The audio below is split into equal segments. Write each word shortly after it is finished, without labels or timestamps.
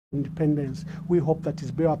independence, we hope that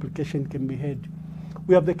his bail application can be heard.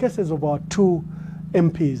 We have the cases of our two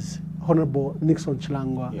MPs, Honorable Nixon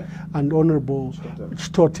Chagwa and Honorable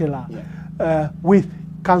Stotela, with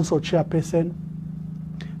council chairperson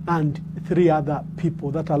and 3 other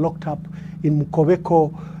people that are locked up in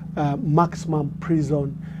Mukobeko maximum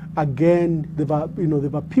prison. Again,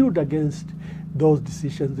 they've appealed against those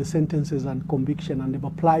decisions, the sentences and conviction, and they've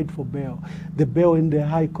applied for bail. The bail in the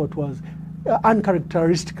High Court was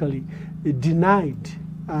uncharacteristically denied,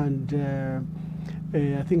 and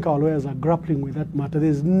I think our lawyers are grappling with that matter.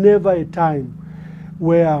 There's never a time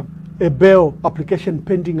where a bail application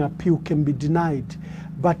pending appeal can be denied.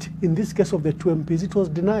 But in this case of the 2 MPs, it was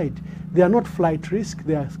denied. They are not flight risk.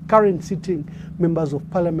 They are current sitting members of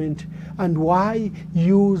parliament. And why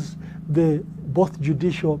use both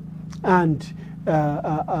judicial and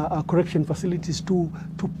correction facilities to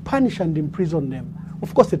punish and imprison them?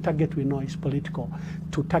 Of course, the target we know is political,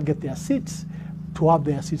 to target their seats, to have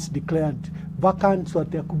their seats declared vacant so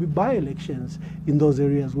that there could be by-elections in those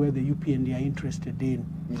areas where the UPND are interested in.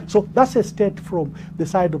 So that's a state from the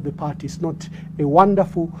side of the party. It's not a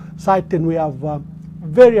wonderful sight, and we have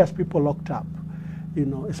various people locked up,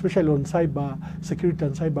 especially on Cyber Security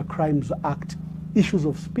and Cyber Crimes Act, issues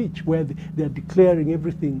of speech where they are declaring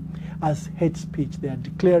everything as hate speech, they are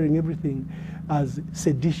declaring everything as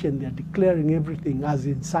sedition, they are declaring everything as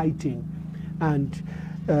inciting. And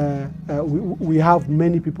we have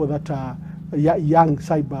many people that are young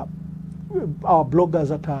cyber, our bloggers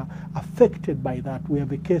that are affected by that. We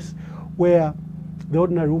have a case where the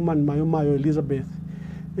ordinary woman, Mwamba Elizabeth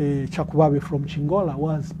Chagwa from Chingola,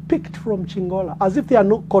 was picked from Chingola, as if there are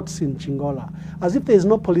no courts in Chingola, as if there is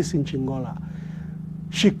no police in Chingola.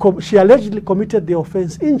 She allegedly committed the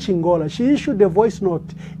offense in Chingola. She issued a voice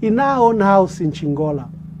note in her own house in Chingola.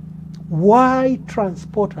 Why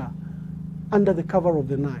transport her under the cover of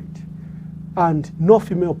the night? And no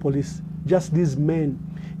female police, just these men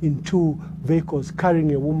in 2 vehicles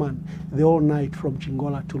carrying a woman the whole night from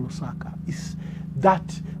Chingola to Lusaka. It's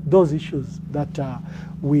those issues that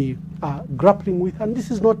we are grappling with. And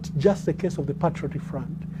this is not just the case of the Patriotic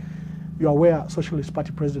Front. You are aware Socialist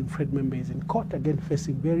Party President Fred Mwamba is in court, again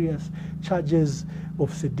facing various charges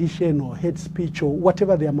of sedition or hate speech or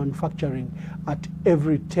whatever they are manufacturing at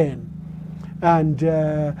every turn. And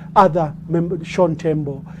other member, Sean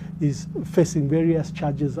Tembo, is facing various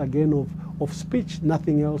charges again of speech,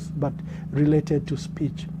 nothing else but related to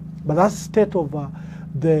speech. But that's the state of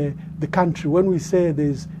the country. When we say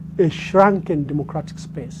there's a shrunken democratic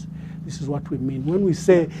space, this is what we mean. When we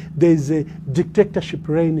say there's a dictatorship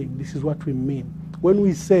reigning, this is what we mean. When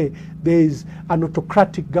we say there's an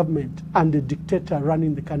autocratic government and a dictator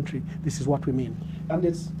running the country, this is what we mean. And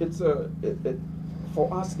it's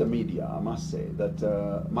for us, the media, I must say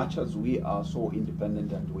that much as we are so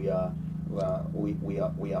independent and we are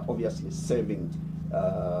obviously serving,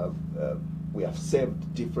 we have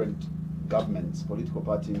served different governments, political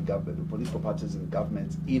parties and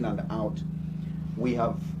governments in and out. We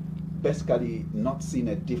have basically not seen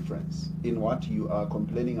a difference in what you are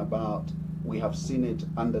complaining about. We have seen it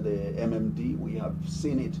under the MMD, we have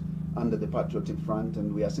seen it under the Patriotic Front,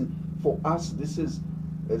 and we are seeing, for us, this is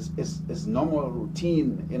normal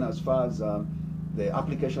routine in as far as the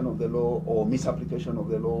application of the law or misapplication of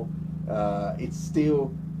the law. It's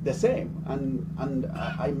still the same, and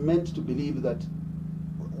I meant to believe that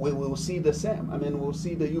we will see the same. I mean, we'll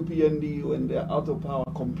see the UPND when they're out of power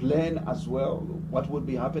complain as well. What would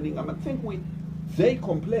be happening? I think they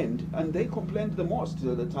complained, and they complained the most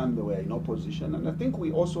at the time they were in opposition. And I think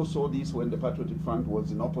we also saw this when the Patriotic Front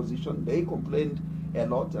was in opposition. They complained a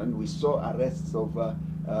lot, and we saw arrests of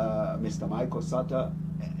Mr. Michael Sata.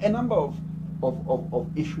 A number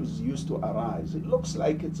of issues used to arise. It looks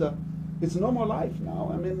like it's normal life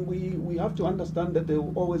now. I mean, we have to understand that there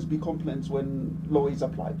will always be complaints when law is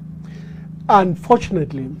applied.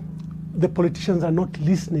 Unfortunately, the politicians are not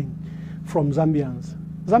listening from Zambians.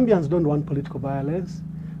 Zambians don't want political violence.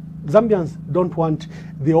 Zambians don't want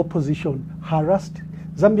the opposition harassed.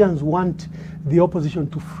 Zambians want the opposition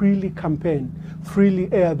to freely campaign,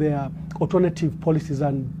 freely air their alternative policies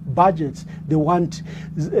and budgets. They want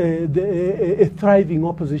a thriving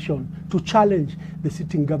opposition to challenge the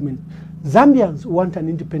sitting government. Zambians want an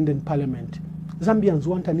independent parliament. Zambians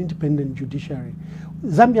want an independent judiciary.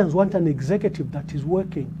 Zambians want an executive that is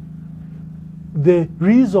working. The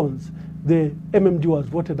reasons the MMD was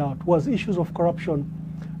voted out was issues of corruption,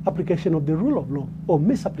 application of the rule of law, or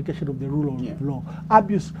misapplication of the rule of law,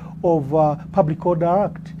 abuse of Public Order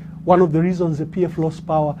Act. One of the reasons the PF lost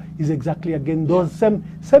power is exactly again those same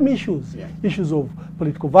issues, issues of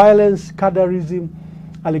political violence, cadreism,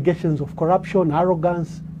 allegations of corruption,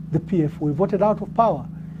 arrogance, the PF were voted out of power.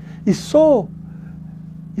 It's so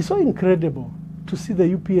incredible to see the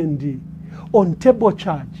UPND on table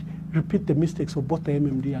charge repeat the mistakes of both the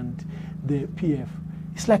MMD and the PF.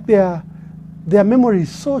 It's like their memory is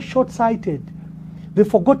so short-sighted. They've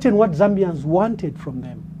forgotten what Zambians wanted from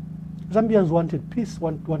them. Zambians wanted peace,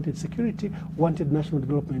 wanted security, wanted national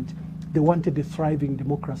development. They wanted a thriving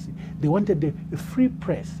democracy. They wanted a free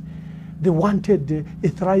press. They wanted a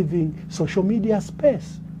thriving social media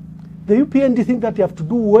space. The UPND think that you have to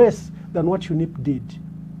do worse than what UNIP did.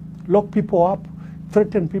 Lock people up,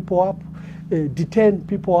 threaten people up, detain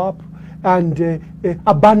people up, and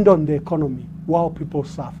abandon the economy while people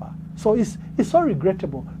suffer. So it's so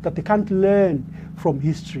regrettable that they can't learn from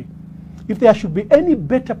history. If there should be any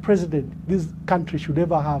better president this country should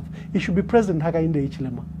ever have, it should be President Hakainde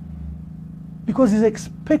Hichilema. Because he's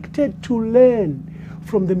expected to learn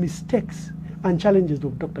from the mistakes and challenges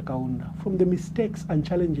of Dr. Kaunda, from the mistakes and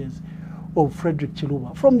challenges of Frederick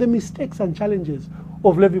Chiluba, from the mistakes and challenges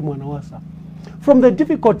of Levi Mwanawasa, from the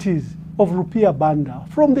difficulties of Rupia Banda,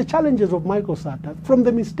 from the challenges of Michael Sata, from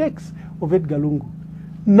the mistakes of Edgar Lungu.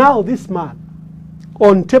 Now this man,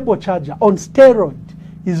 on table charger, on steroid,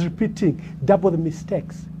 is repeating double the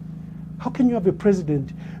mistakes. How can you have a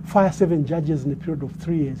president fire 7 judges in a period of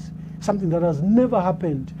 3 years? Something that has never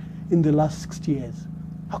happened in the last 60 years.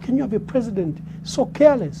 How can you have a president so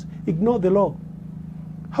careless, ignore the law?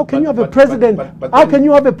 How can you have a president? How can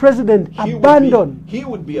you have a president abandon? He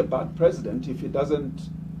would be a bad president if he doesn't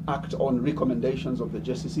act on recommendations of the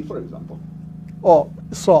JCC, for example. Oh,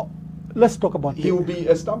 so let's talk about he will be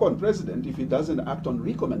a stubborn president if he doesn't act on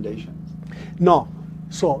recommendations. No.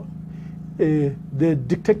 So the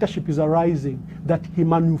dictatorship is arising that he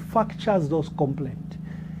manufactures those complaints.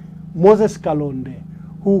 Moses Kalonde,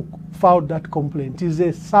 who filed that complaint, is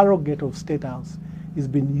a surrogate of State House. He's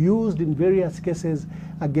been used in various cases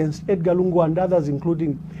against Edgar Lungu and others,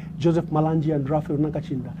 including Joseph Malanji and Raphael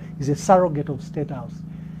Nakachinda. He's a surrogate of State House.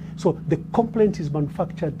 So the complaint is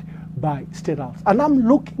manufactured by State House. And I'm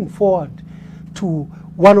looking forward to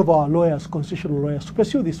one of our lawyers, constitutional lawyers, to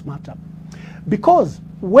pursue this matter. Because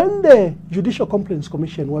when the Judicial Complaints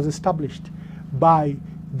Commission was established by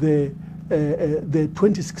the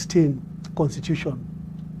 2016 Constitution,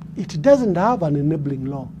 it doesn't have an enabling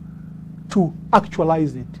law to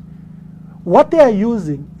actualize it. What they are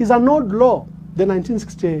using is an old law, the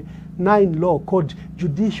 1969 law called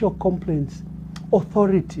Judicial Complaints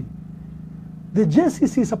Authority. The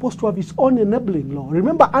JCC is supposed to have its own enabling law.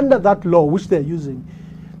 Remember, under that law, which they're using,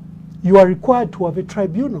 you are required to have a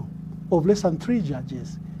tribunal of less than 3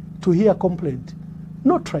 judges to hear complaint.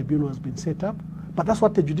 No tribunal has been set up, but that's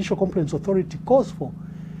what the Judicial Complaints Authority calls for.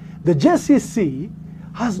 The JCC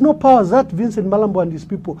has no powers. That Vincent Malambo and his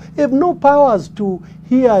people have no powers to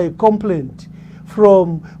hear a complaint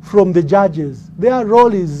from the judges. Their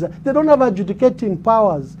role is, they don't have adjudicating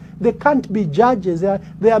powers. They can't be judges.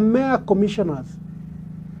 They are mere commissioners.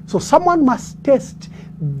 So someone must test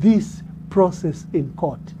this process in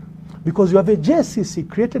court. Because you have a JCC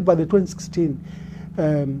created by the 2016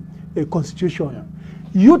 Constitution,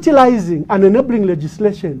 utilizing an enabling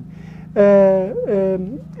legislation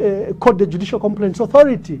called the Judicial Complaints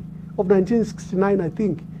Authority of 1969, I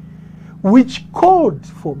think, which called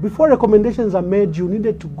for, before recommendations are made, you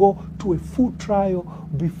needed to go to a full trial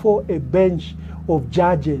before a bench of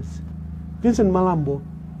judges. Vincent Malambo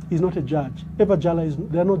is not a judge. Eva Jala,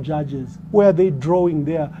 they're not judges. Where are they drawing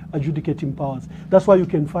their adjudicating powers? That's why you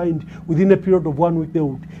can find within a period of 1 week they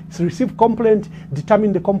would receive complaint,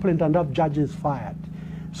 determine the complaint, and have judges fired.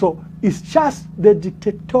 So it's just the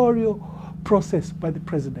dictatorial process by the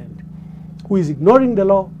president, who is ignoring the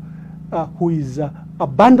law, who is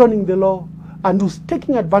abandoning the law, and who's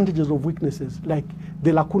taking advantages of weaknesses like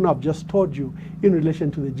the lacuna I've just told you in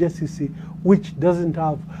relation to the JCC, which doesn't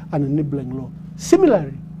have an enabling law.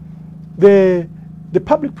 Similarly, the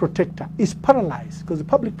public protector is paralyzed because the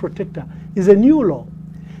public protector is a new law.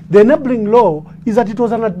 The enabling law is that it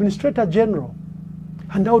was an administrator general.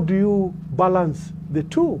 And how do you balance the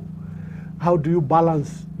two? How do you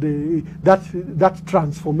balance that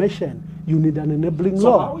transformation? You need an enabling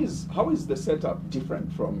law. So how is the setup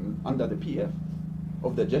different from under the PF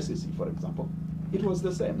of the JCC, for example? It was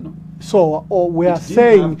the same, no? So we are saying...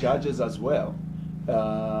 It didn't have judges as well.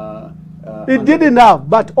 It didn't have,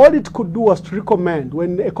 but all it could do was to recommend.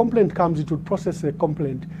 When a complaint comes, it would process a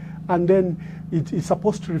complaint, and then it's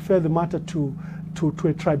supposed to refer the matter to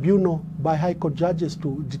a tribunal by High Court judges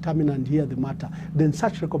to determine and hear the matter. Then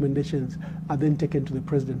such recommendations are then taken to the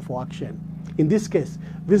president for action. In this case,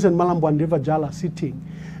 Vincent Malambo and Eva Jala sitting,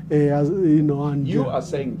 and you are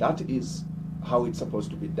saying that is how it's supposed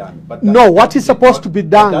to be done. But no, what is supposed to be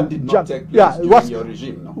done? That did not take place during your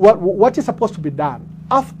regime, no? What is supposed to be done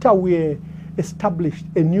after we established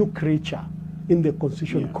a new creature in the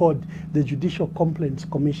Constitution called the Judicial Complaints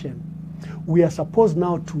Commission? We are supposed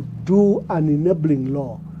now to do an enabling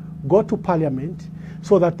law, go to Parliament,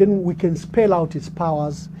 so that then we can spell out its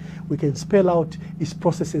powers, we can spell out its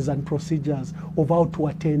processes and procedures of how to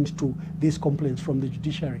attend to these complaints from the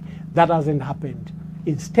judiciary. That hasn't happened.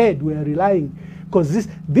 Instead, we are relying, because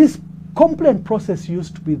this complaint process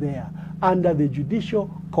used to be there under the Judicial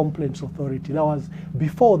Complaints Authority. That was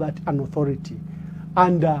before that an authority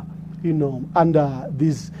under, under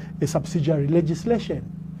this a subsidiary legislation.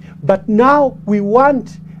 But now we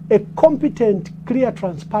want a competent, clear,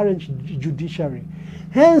 transparent judiciary.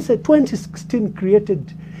 Hence, 2016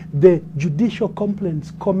 created the Judicial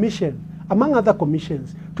Complaints Commission, among other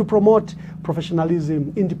commissions, to promote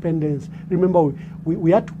professionalism, independence. Remember,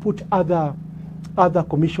 we had to put other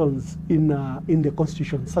commissions in the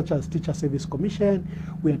Constitution, such as Teacher Service Commission.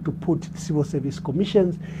 We had to put Civil Service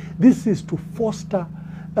Commissions. This is to foster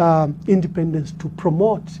independence, to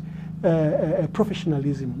promote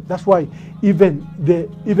professionalism. That's why even the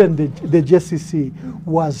JCC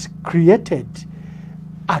was created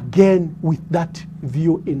again with that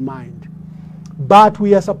view in mind. But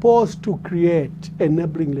we are supposed to create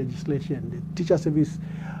enabling legislation, the Teacher Service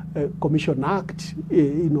Commission Act,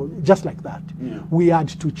 just like that. Yeah. We had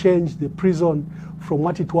to change the prison from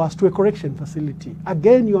what it was to a correction facility.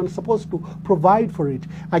 Again, you are supposed to provide for it.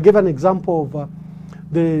 I gave an example of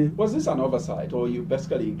Was this an oversight, or you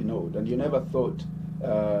basically ignored, and you never thought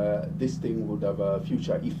this thing would have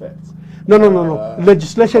future effects? No.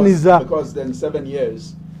 Legislation because then 7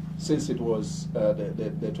 years since it was the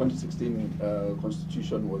 2016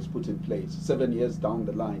 constitution was put in place, 7 years down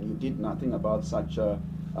the line, you did nothing about such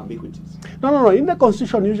ambiguities. No. In the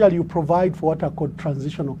constitution, usually you provide for what are called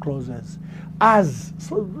transitional clauses,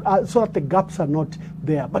 so that the gaps are not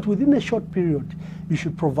there. But within a short period, you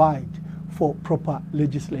should provide for proper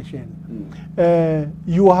legislation.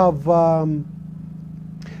 You have,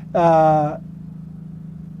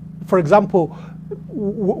 for example,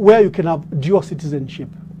 where you can have dual citizenship.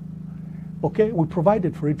 Okay, we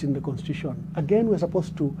provided for it in the Constitution. Again, we're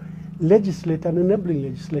supposed to legislate and enabling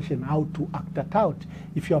legislation how to act that out.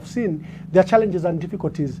 If you have seen, there are challenges and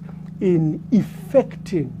difficulties in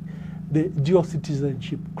effecting the dual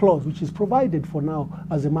citizenship clause, which is provided for now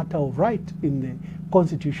as a matter of right in the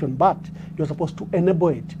Constitution, but you're supposed to enable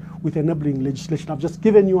it with enabling legislation. I've just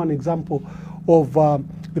given you an example of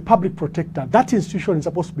the public protector. That institution is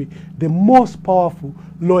supposed to be the most powerful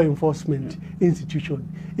law enforcement institution.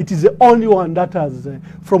 It is the only one that has,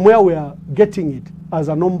 from where we are getting it as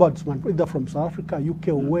an ombudsman, either from South Africa, UK,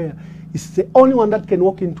 or where, it's the only one that can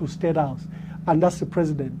walk into State House and ask the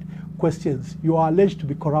president questions. You are alleged to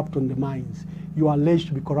be corrupt on the mines. You are alleged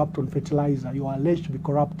to be corrupt on fertilizer. You are alleged to be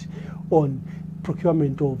corrupt on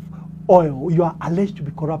procurement of oil. You are alleged to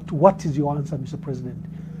be corrupt. What is your answer, Mr. President?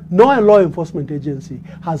 No law enforcement agency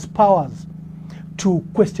has powers to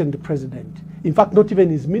question the president. In fact, not even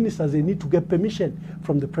his ministers, they need to get permission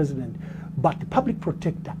from the president. But the public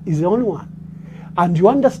protector is the only one. And you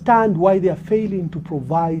understand why they are failing to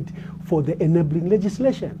provide for the enabling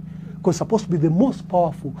legislation. Because it's supposed to be the most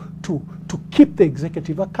powerful to keep the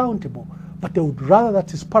executive accountable. But they would rather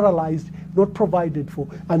that is paralyzed, not provided for,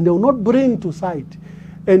 and they will not bring to sight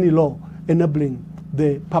any law enabling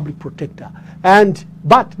the public protector.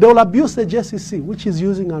 But they will abuse the JCC, which is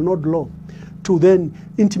using an old law to then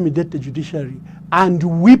intimidate the judiciary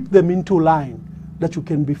and whip them into line, that you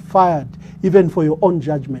can be fired even for your own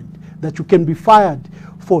judgment, that you can be fired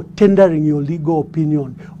for tendering your legal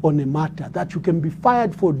opinion on a matter, that you can be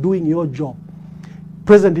fired for doing your job.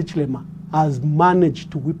 President Hichilema has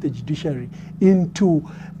managed to whip the judiciary into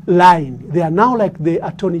line. They are now like the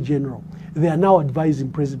Attorney General. They are now advising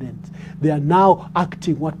presidents. They are now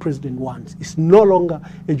acting what president wants. It's no longer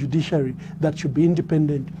a judiciary that should be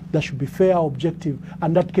independent, that should be fair, objective,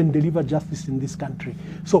 and that can deliver justice in this country.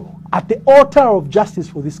 So at the altar of justice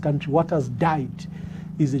for this country, what has died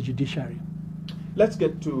is the judiciary. Let's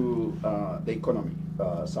get to the economy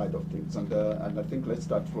side of things. And I think let's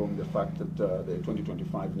start from the fact that the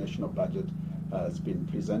 2025 national budget has been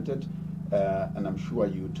presented. And I'm sure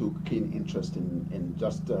you took keen interest in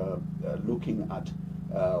just looking at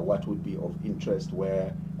what would be of interest,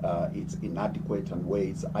 where it's inadequate and where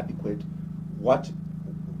it's adequate. What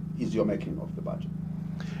is your making of the budget?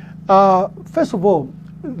 First of all,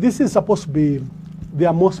 this is supposed to be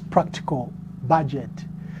their most practical budget,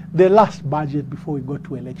 the last budget before we go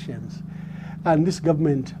to elections. And this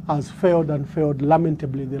government has failed and failed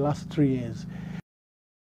lamentably the last 3 years.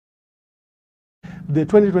 the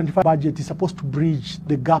 2025 budget is supposed to bridge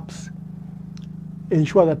the gaps,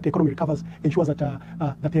 ensure that the economy recovers, ensure that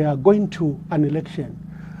that they are going to an election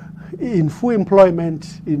in full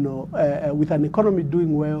employment, with an economy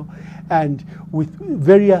doing well, and with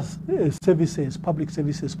various services, public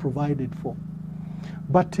services provided for.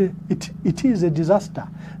 But it is a disaster.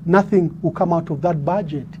 Nothing will come out of that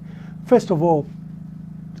budget. First of all,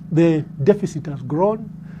 the deficit has grown.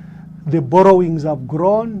 The borrowings have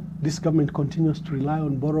grown. This government continues to rely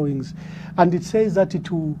on borrowings. And it says that it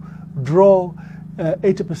will draw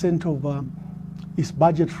 80% of its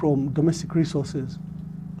budget from domestic resources.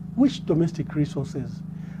 Which domestic resources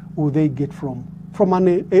will they get from? From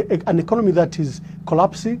an economy that is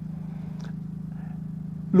collapsing?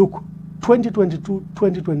 Look, 2022,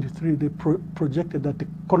 2023, they projected that the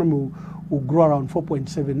economy will grow around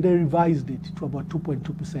 4.7. They revised it to about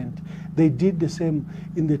 2.2%. They did the same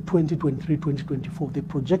in the 2023, 2024. They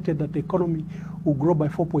projected that the economy will grow by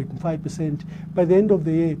 4.5%. By the end of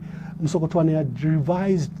the year, Musokotwane had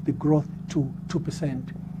revised the growth to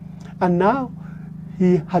 2%. And now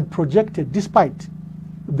he had projected, despite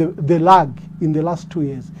the lag in the last 2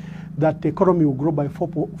 years, that the economy will grow by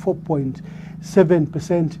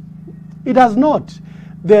 4.7%. It has not.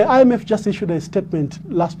 The IMF just issued a statement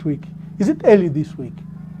last week. Is it early this week?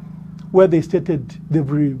 Where they stated they've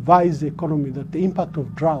revised the economy, that the impact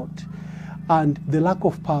of drought and the lack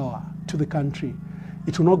of power to the country,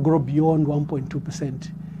 it will not grow beyond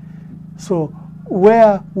 1.2%. So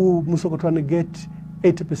where will Musokotwane get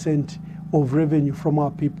 80% of revenue from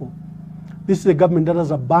our people? This is a government that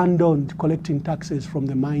has abandoned collecting taxes from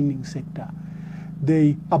the mining sector.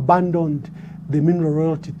 They abandoned the mineral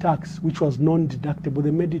royalty tax, which was non-deductible.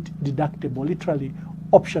 They made it deductible, literally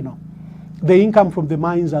optional. The income from the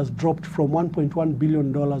mines has dropped from $1.1 billion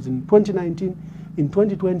in 2019, in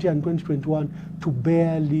 2020 and 2021 to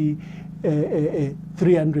barely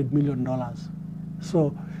 $300 million.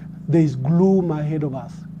 So there is gloom ahead of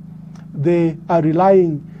us. They are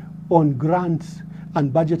relying on grants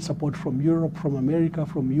and budget support from Europe, from America,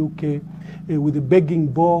 from UK, with a begging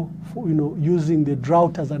bowl, for, using the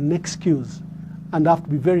drought as an excuse. And I have to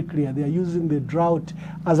be very clear, they are using the drought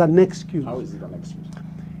as an excuse. How is it an excuse?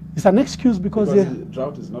 It's an excuse because the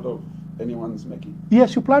drought is not of anyone's making.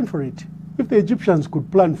 Yes, you plan for it. If the Egyptians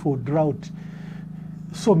could plan for drought,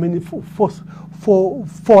 so many for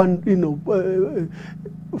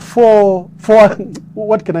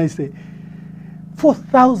what can I say?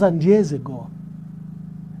 4,000 years ago,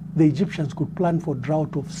 the Egyptians could plan for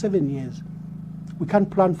drought of 7 years. We can't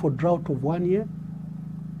plan for drought of 1 year.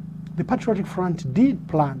 The Patriotic Front did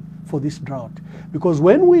plan for this drought, because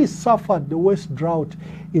when we suffered the worst drought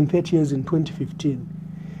in 30 years in 2015,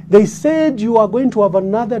 they said you are going to have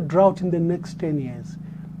another drought in the next 10 years,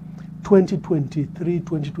 2023,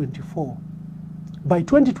 2024. By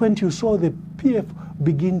 2020, you saw the PF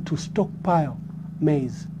begin to stockpile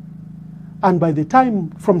maize. And by the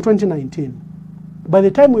time, from 2019, by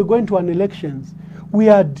the time we were going to an elections, we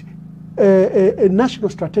had a national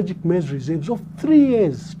strategic maize reserves of 3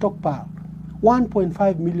 years stockpile,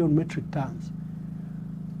 1.5 million metric tons.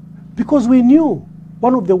 Because we knew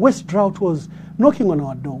one of the worst drought was knocking on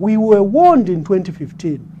our door. We were warned in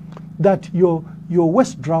 2015 that your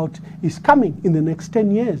worst drought is coming in the next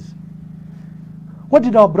 10 years. What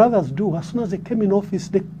did our brothers do? As soon as they came in office,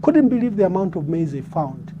 they couldn't believe the amount of maize they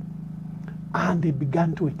found. And they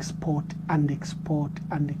began to export and export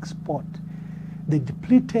and export. They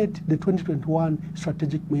depleted the 2021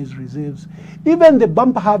 strategic maize reserves. Even the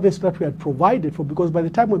bumper harvest that we had provided for, because by the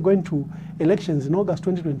time we're going to elections in August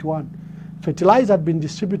 2021, fertilizer had been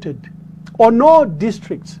distributed on all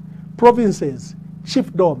districts, provinces,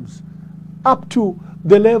 chiefdoms, up to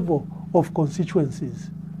the level of constituencies.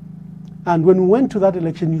 And when we went to that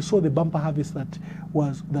election, you saw the bumper harvest that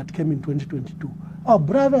came in 2022. Our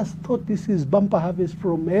brothers thought this is bumper harvest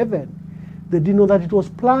from heaven. They didn't know that it was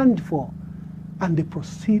planned for. And they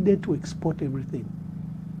proceeded to export everything.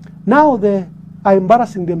 Now they are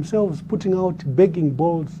embarrassing themselves, putting out begging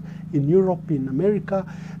bowls in Europe, in America.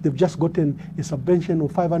 They've just gotten a subvention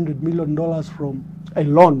of $500 million from a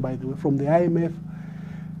loan, by the way, from the IMF.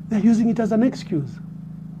 They're using it as an excuse.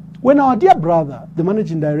 When our dear brother, the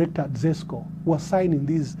managing director at ZESCO, was signing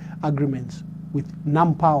these agreements with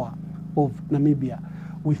NamPower of Namibia,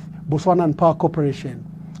 with Botswana Power Corporation,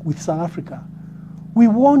 with South Africa, we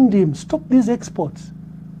warned him, stop these exports,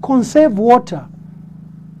 conserve water.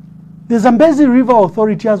 The Zambezi River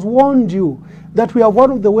Authority has warned you that we have one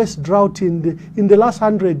of the worst drought in the last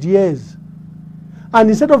 100 years. And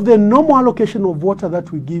instead of the normal allocation of water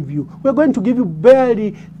that we give you, we're going to give you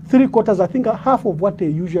barely 3/4, I think half of what they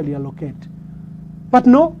usually allocate. But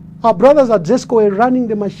no, Our brothers at ZESCO were running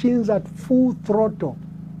the machines at full throttle,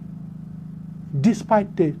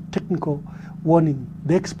 despite the technical warning,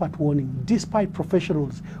 the expert warning, despite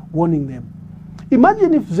professionals warning them.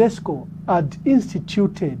 Imagine if ZESCO had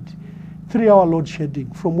instituted 3-hour load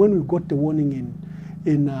shedding from when we got the warning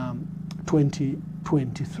in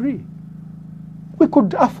 2023. We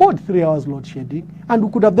could afford 3 hours load shedding, and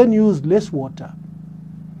we could have then used less water.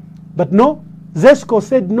 But no, ZESCO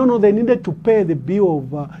said no, they needed to pay the bill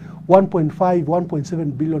of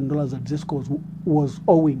 $1.7 billion that ZESCO was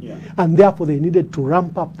owing. Yeah. And therefore they needed to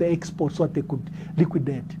ramp up the exports so that they could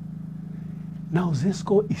liquidate. Now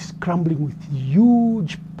ZESCO is scrambling with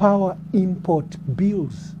huge power import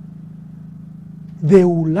bills. They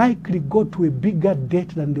will likely go to a bigger debt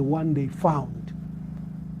than the one they found.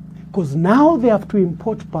 Because now they have to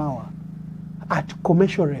import power at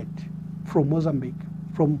commercial rate from Mozambique,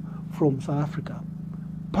 from South Africa.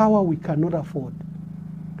 Power we cannot afford.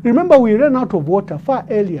 Remember, we ran out of water far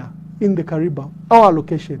earlier in the Caribbean, our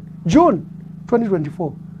allocation, June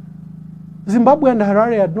 2024. Zimbabwe and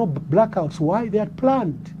Harare had no blackouts. Why? They had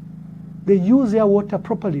planned. They used their water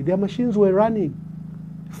properly. Their machines were running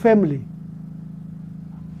firmly.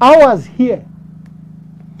 Ours here,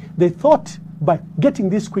 they thought by getting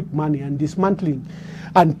this quick money and dismantling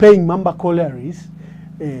and paying Mwamba collieries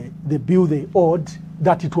the bill they owed,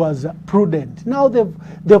 that it was prudent. Now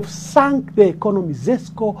they've sunk the economy.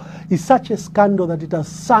 ZESCO is such a scandal that it has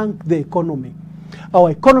sunk the economy. Our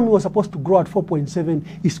economy was supposed to grow at 4.7,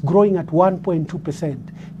 it's growing at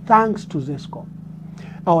 1.2%, thanks to ZESCO.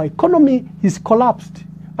 Our economy is collapsed,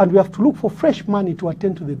 and we have to look for fresh money to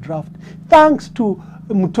attend to the draft, thanks to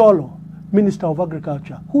Mutolo, Minister of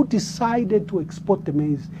Agriculture, who decided to export the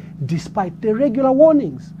maize despite the regular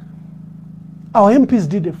warnings. Our MPs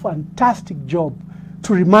did a fantastic job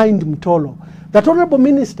to remind Mutolo that, Honorable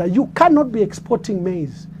Minister, you cannot be exporting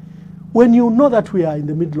maize when you know that we are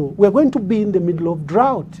going to be in the middle of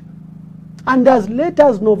drought. And as late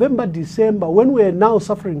as November, December, when we are now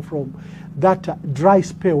suffering from that dry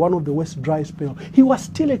spell, one of the worst dry spell, he was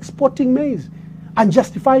still exporting maize and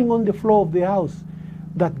justifying on the floor of the House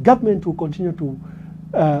that government will continue to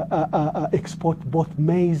export both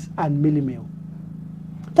maize and mealie meal.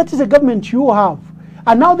 That is a government you have.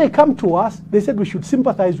 And now they come to us, they said we should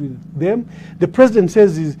sympathize with them. The president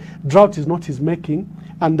says his drought is not his making,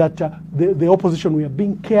 and that the opposition, we are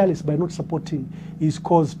being careless by not supporting his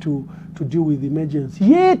cause to deal with emergency.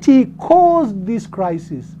 Yet he caused this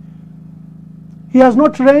crisis. He has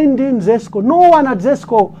not reined in ZESCO. No one at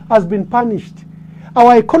ZESCO has been punished.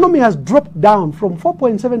 Our economy has dropped down from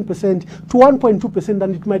 4.7% to 1.2%,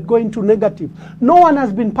 and it might go into negative. No one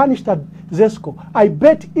has been punished at ZESCO. I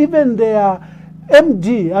bet even their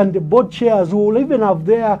MD and the board chairs will even have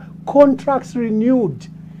their contracts renewed.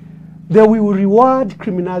 They will reward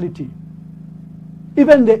criminality.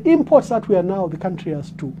 Even the imports that we are now, the country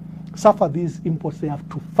has to suffer these imports. They have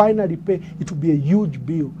to finally pay. It will be a huge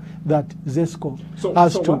bill that ZESCO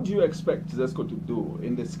has to. So what do you expect ZESCO to do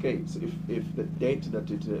in this case if the debt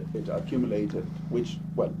that it accumulated, which,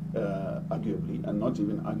 well, arguably, and not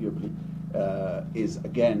even arguably, is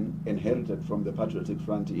again inherited from the Patriotic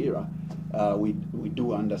Front era? We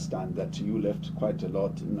do understand that you left quite a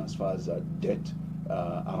lot in as far as debt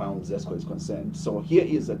around ZESCO is concerned. So here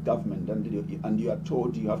is a government, and you are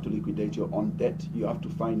told you have to liquidate your own debt. You have to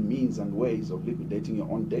find means and ways of liquidating your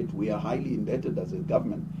own debt. We are highly indebted as a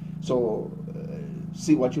government. So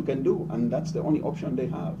see what you can do, and that's the only option they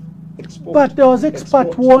have. Export, but there was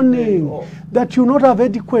expert warning that you not have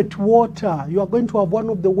adequate water. You are going to have one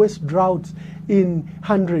of the worst droughts in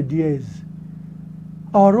 100 years.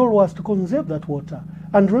 Our role was to conserve that water.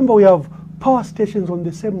 And remember, we have power stations on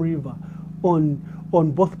the same river, on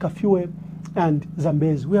both Kafue and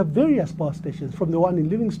Zambezi. We have various power stations, from the one in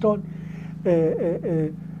Livingstone.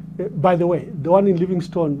 By the way, the one in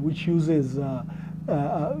Livingstone, which uses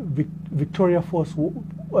Victoria Falls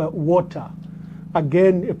water,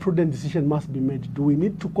 again, a prudent decision must be made. Do we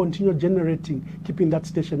need to continue generating, keeping that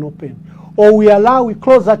station open? Or we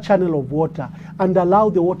close that channel of water and allow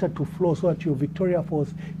the water to flow so that your Victoria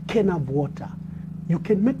Falls can have water? You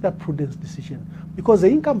can make that prudent decision, because the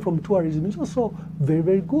income from tourism is also very,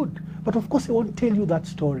 very good. But of course, they won't tell you that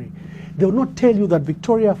story. They will not tell you that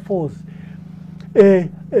Victoria Falls, a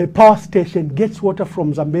power station, gets water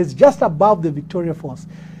from Zambezi just above the Victoria Falls.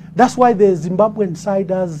 That's why the Zimbabwean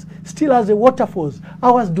side still has a waterfalls.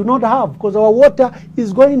 Ours do not have, because our water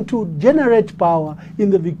is going to generate power in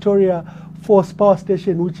the Victoria Falls power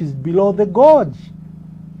station, which is below the gorge.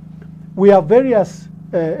 We have various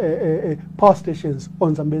power stations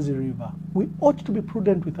on Zambezi River. We ought to be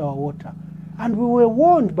prudent with our water. And we were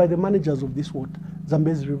warned by the managers of this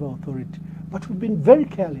Zambezi River Authority. But we've been very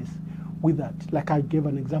careless with that. Like I gave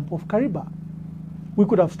an example of Kariba. We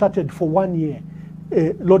could have started for 1 year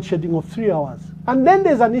load shedding of 3 hours. And then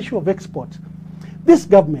there's an issue of exports. This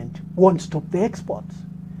government won't stop the exports.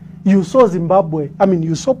 You saw Zimbabwe,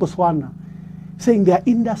 you saw Botswana, saying their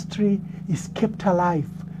industry is kept alive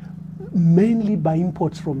mainly by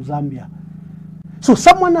imports from Zambia. So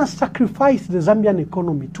someone has sacrificed the Zambian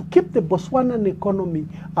economy to keep the Botswanan economy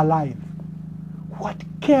alive. What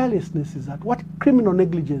carelessness is that? What criminal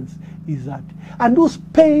negligence is that? And who's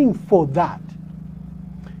paying for that?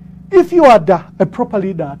 If you are a proper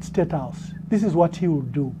leader at State House, this is what he will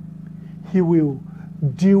do. He will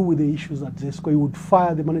deal with the issues at ZESCO. He would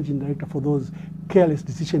fire the managing director for those careless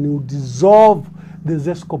decisions. He would dissolve the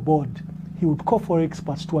ZESCO board. He would call for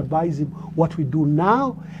experts to advise him what we do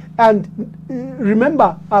now. And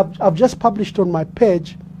remember, I've just published on my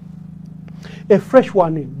page a fresh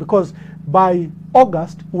warning, because by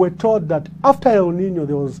August, we were told that after El Nino,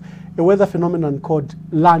 there was a weather phenomenon called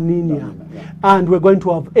La Nina. And we're going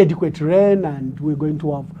to have adequate rain, and we're going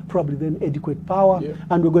to have probably then adequate power,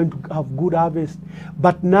 and we're going to have good harvest.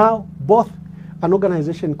 But now, both an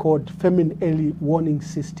organization called Famine Early Warning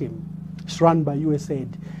System, it's run by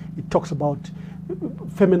USAID. It talks about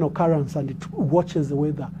famine occurrence, and it watches the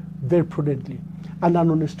weather very prudently. And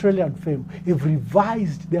an Australian firm have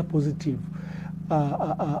revised their positive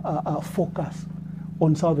focus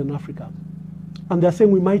on Southern Africa. And they're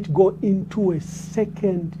saying we might go into a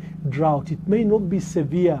second drought. It may not be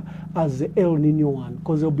severe as the El Nino one,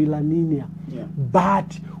 because there'll be La Nina,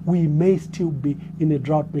 but we may still be in a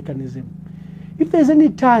drought mechanism. If there's any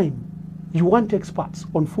time you want experts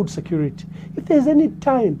on food security, if there's any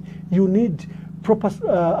time you need proper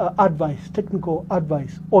advice, technical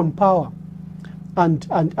advice on power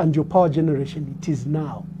and your power generation, it is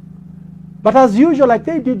now. But as usual, like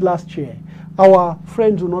they did last year, our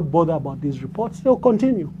friends will not bother about these reports. They'll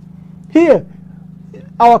continue. Here,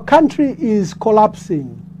 our country is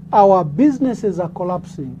collapsing. Our businesses are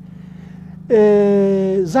collapsing.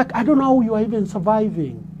 Zach, I don't know how you are even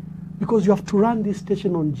surviving, because you have to run this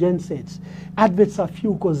station on gensets. Adverts are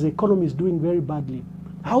few because the economy is doing very badly.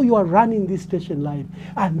 How you are running this station live.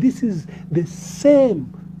 And this is the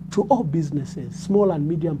same to all businesses, small and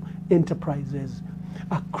medium enterprises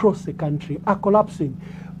across the country are collapsing.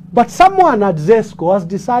 But someone at ZESCO has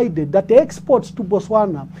decided that the exports to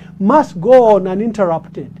Botswana must go on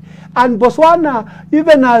uninterrupted. And Botswana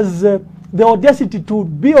even has the audacity to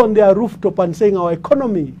be on their rooftop and saying our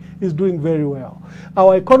economy is doing very well.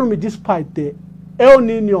 Our economy, despite the El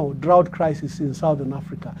Nino drought crisis in Southern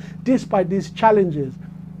Africa, despite these challenges,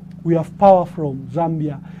 we have power from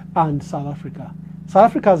Zambia and South Africa. South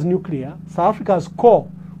Africa has nuclear. South Africa has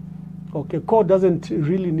coal. Okay, coal doesn't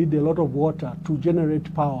really need a lot of water to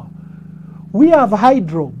generate power. We have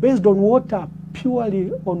hydro based on water,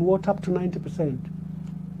 purely on water up to 90%.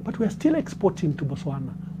 But we are still exporting to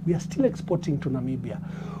Botswana. We are still exporting to Namibia.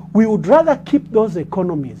 We would rather keep those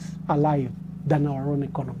economies alive than our own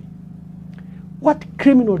economy. What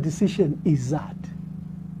criminal decision is that?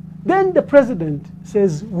 Then the president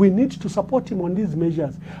says we need to support him on these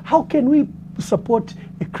measures. How can we support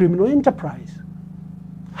a criminal enterprise?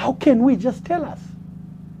 How can we? Just tell us?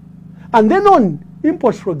 And then on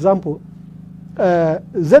imports, for example,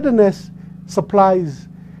 ZNS supplies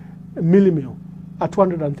mealie meal at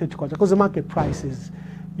 230 kwacha, because the market price is,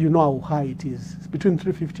 you know how high it is. It's between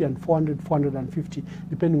 350 and 400, 450,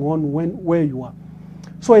 depending on where you are.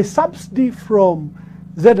 So a subsidy from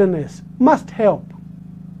ZNS must help.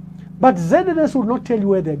 But ZNS will not tell you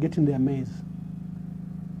where they're getting their maize.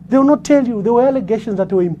 They will not tell you. There were allegations that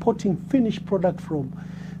they were importing finished product from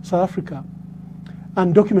South Africa,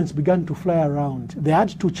 and documents began to fly around. They had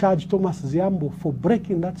to charge Thomas Ziambo for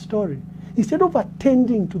breaking that story. Instead of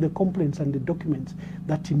attending to the complaints and the documents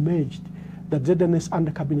that emerged that ZNS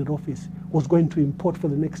under Cabinet Office was going to import for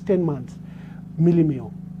the next 10 months, mealie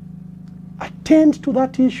meal. Attend to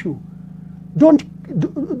that issue.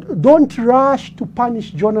 Don't rush to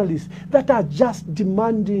punish journalists that are just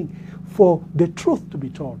demanding for the truth to be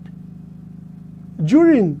told.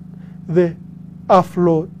 During the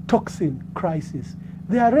aflatoxin crisis,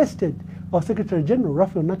 they arrested our Secretary General,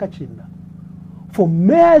 Raphael Nakachinda, for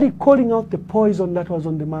merely calling out the poison that was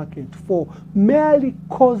on the market, for merely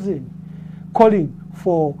calling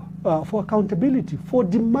for accountability, for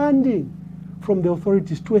demanding from the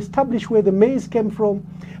authorities to establish where the maize came from,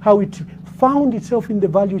 how it found itself in the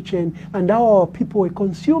value chain, and how our people were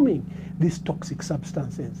consuming these toxic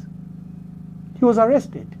substances. He was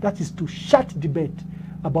arrested. That is to shut debate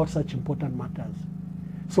about such important matters.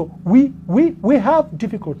 So we have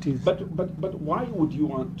difficulties. But why would you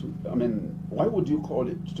want to? I mean, why would you call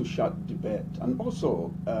it to shut debate? And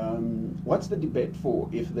also, what's the debate for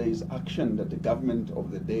if there is action that the government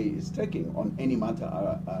of the day is taking on any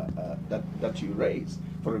matter that you raise?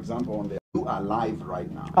 For example, on the you are live right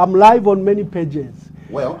now. I'm live on many pages.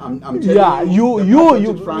 Well, I'm telling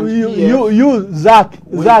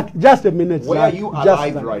Zach, just a minute. Where Zach, you are just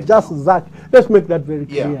live Zach, right just now. Zach. Let's make that very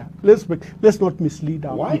clear. Yeah. Let's not mislead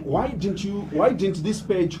our people. Why didn't this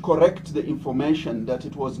page correct the information that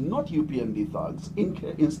it was not UPND thugs?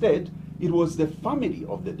 Instead, it was the family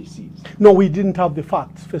of the deceased. No, we didn't have the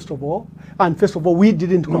facts, first of all. And first of all, we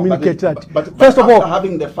didn't communicate that. But first of all,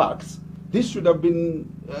 having the facts, this should have been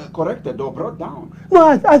corrected or brought down. No,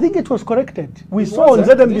 I think it was corrected. We saw on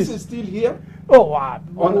ZMB. This is still here? Oh,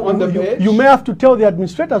 on the page? You may have to tell the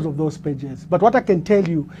administrators of those pages. But what I can tell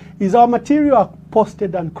you is our material are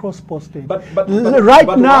posted and cross-posted. But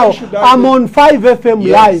right now, I'm on 5FM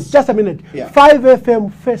live. Just a minute. Yeah.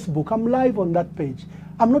 5FM Facebook. I'm live on that page.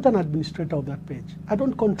 I'm not an administrator of that page. I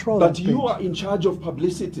don't control that page. But you are in charge of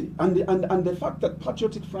publicity. And the fact that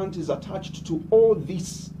Patriotic Front is attached to all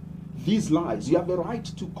these lies, you have the right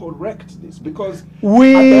to correct this, because at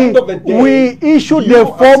the end of the day, we issued a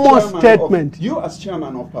formal statement. You as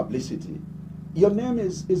chairman of Publicity, your name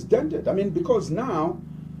is dented. I mean, because now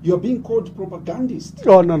you're being called propagandist.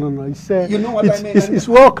 Oh, no. It's, you know what I mean? It's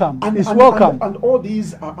welcome. It's welcome. And all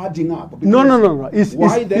these are adding up. No.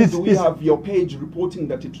 Why then do we have your page reporting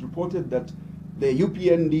that it reported that the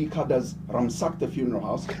UPND cadres ransacked the funeral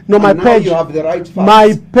house? No, my now page. You have the right facts.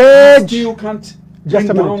 My page. You can't just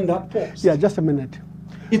a minute. Down that post. Yeah, just a minute.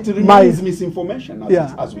 It remains misinformation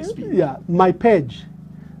as we speak. Yeah, my page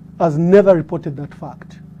has never reported that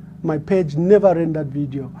fact. My page never ran that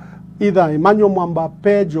video. Either Emmanuel Mwamba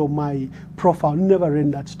page or my profile never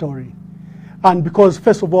ran that story. And because,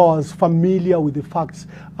 first of all, I was familiar with the facts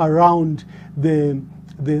around the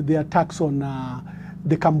attacks on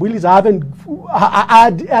the Kambwilis. I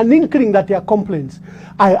had an inkling that there are complaints.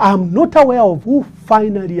 I am not aware of who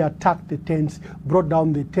finally attacked the tents, brought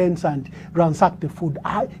down the tents and ransacked the food.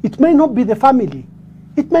 It may not be the family.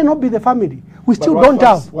 It may not be the family. We still don't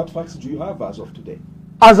have. What facts do you have as of today?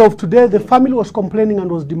 As of today, the family was complaining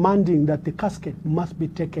and was demanding that the casket must be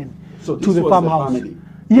taken to the farmhouse. Family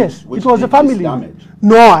yes, it was the family.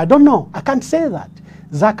 No, I don't know. I can't say that.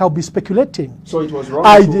 Zach, I'll be speculating. So it was wrong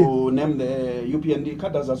to name the UPND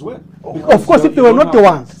cadres as well? Of course, if they were not the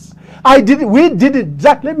ones. We did it.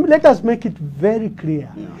 Zach, let us make it very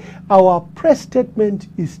clear. Yeah. Our press statement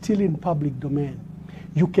is still in public domain.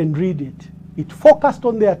 You can read it. It focused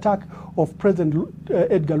on the attack of President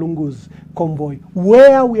Edgar Lungu's convoy,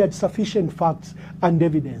 where we had sufficient facts and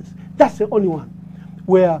evidence. That's the only one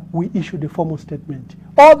where we issued a formal statement.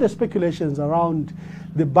 All the speculations around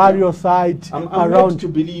the burial site, I'm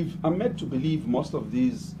made to believe most of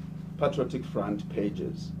these Patriotic Front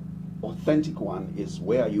pages, authentic one is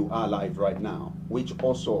where you are live right now, which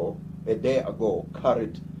also a day ago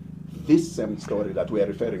carried this same story that we are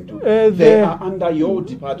referring to. They are under your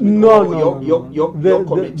department, your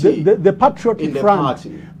committee. The Patriotic Front.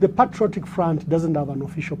 Party. The Patriotic Front doesn't have an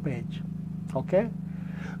official page. Okay?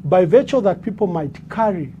 By virtue that people might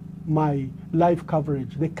carry my live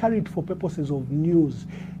coverage, they carry it for purposes of news.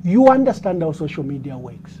 You understand how social media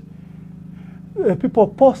works. People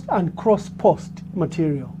post and cross-post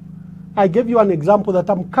material. I gave you an example that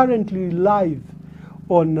I'm currently live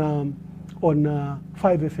on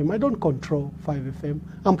 5FM. I don't control 5FM.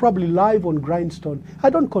 I'm probably live on Grindstone. I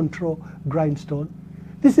don't control Grindstone.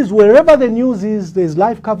 This is wherever the news is, there's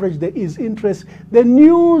live coverage, there is interest. The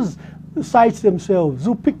news sites themselves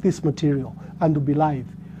who pick this material and to be live.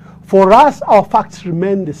 For us, our facts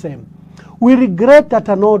remain the same. We regret that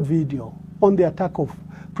an old video on the attack of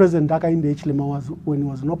President Hakainde Hichilema when he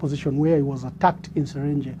was in opposition, where he was attacked in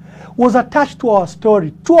Serenje, was attached to our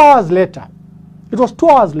story 2 hours later. It was 2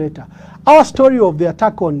 hours later. Our story of the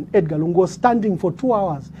attack on Edgar Lungu was standing for 2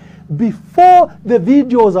 hours before the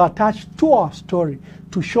videos are attached to our story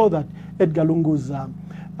to show that Edgar Lungu's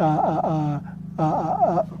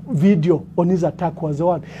video on his attack was the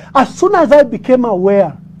one. As soon as I became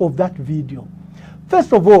aware of that video,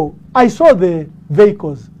 first of all, I saw the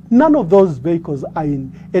vehicles. None of those vehicles are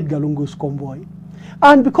in Edgar Lungu's convoy.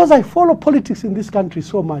 And because I follow politics in this country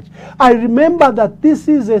so much, I remember that this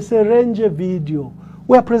is a Serenje video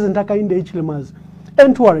where President Hakainde Hichilema's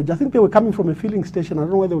entourage, I think they were coming from a filling station, I don't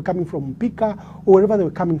know whether they were coming from Mpika or wherever they were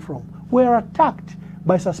coming from, were attacked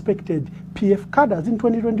by suspected PF cadres in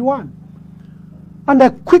 2021. And I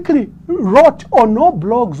quickly wrote on all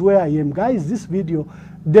blogs where I am, guys, this video,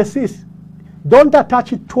 deceased. Don't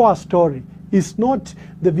attach it to our story. It's not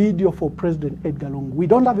the video for President Edgar Lungu. We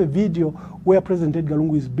don't have a video where President Edgar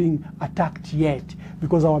Lungu is being attacked yet,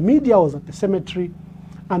 because our media was at the cemetery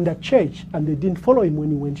and at church, and they didn't follow him when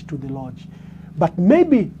he went to the lodge. But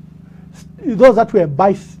maybe those that were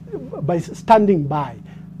by standing by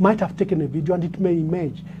might have taken a video, and it may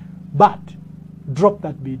emerge, but drop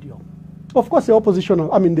that video. Of course, the opposition,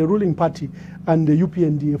 the ruling party and the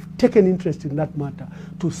UPND have taken interest in that matter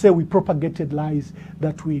to say we propagated lies,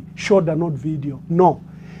 that we showed a not video. No.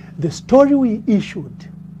 The story we issued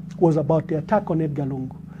was about the attack on Edgar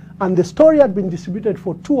Lungu. And the story had been distributed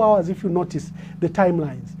for 2 hours, if you notice the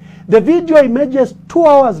timelines. The video emerges 2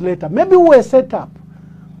 hours later. Maybe we were set up.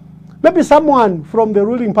 Maybe someone from the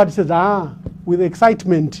ruling party says, with the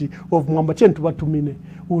excitement of Mwamba Tumine,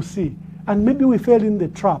 we'll see. And maybe we fell in the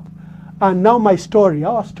trap. And now my story,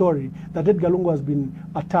 our story, that Edgar Lungu has been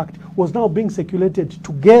attacked, was now being circulated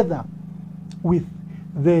together with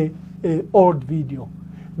the old video,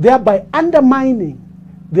 thereby undermining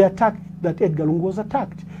the attack that Edgar Lungu was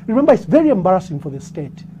attacked. Remember, it's very embarrassing for the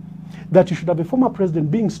state that you should have a former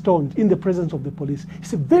president being stoned in the presence of the police.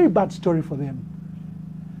 It's a very bad story for them.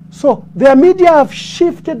 So their media have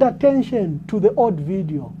shifted attention to the old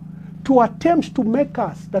video to attempt to make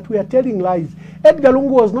us that we are telling lies. Edgar Lungu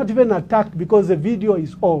was not even attacked because the video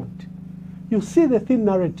is old. You see, the thin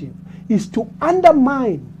narrative is to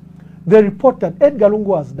undermine the report that Edgar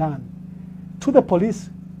Lungu has done to the police.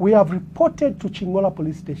 We have reported to Chingola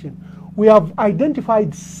police station. We have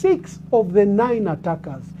identified 6 of the 9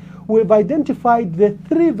 attackers. We have identified the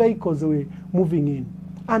 3 vehicles that were moving in.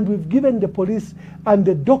 And we've given the police, and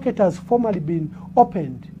the docket has formally been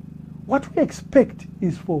opened. What we expect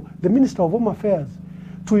is for the Minister of Home Affairs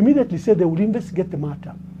to immediately say they will investigate the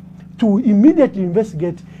matter, to immediately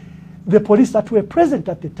investigate the police that were present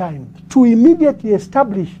at the time, to immediately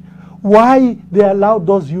establish why they allowed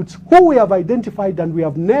those youths who we have identified and we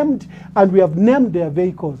have named their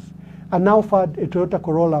vehicles, and now found a Toyota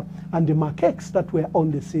Corolla and the Mark X that were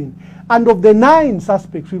on the scene. And of the 9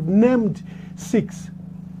 suspects, we've named 6.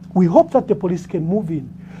 We hope that the police can move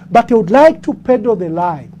in. But I would like to peddle the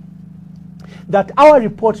lie that our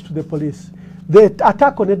report to the police, the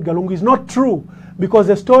attack on Edgar Lungu, is not true because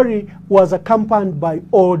the story was accompanied by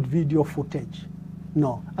old video footage.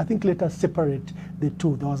 No, I think let us separate the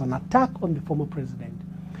two. There was an attack on the former president.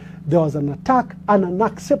 There was an attack, an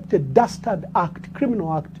unaccepted dastard act,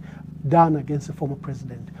 criminal act done against the former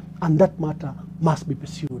president. And that matter must be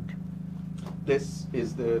pursued. This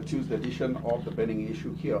is the Tuesday edition of the Burning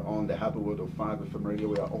Issue here on the Happy World of 5 FM Radio.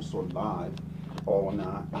 We are also live on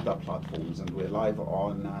other platforms, and we're live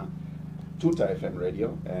on Tuta FM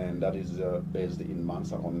Radio, and that is based in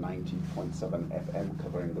Mansa on 90.7 FM,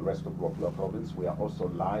 covering the rest of Rockula Province. We are also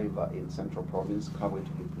live in Central Province, Chagwa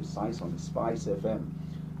to be precise, on Spice FM,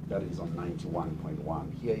 that is on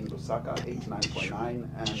 91.1. Here in Lusaka, 89.9,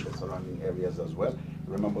 and the surrounding areas as well.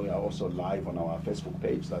 Remember, we are also live on our Facebook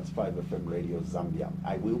page, that's 5FM Radio Zambia.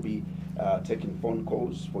 I will be taking phone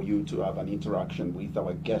calls for you to have an interaction with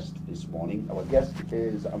our guest this morning. Our guest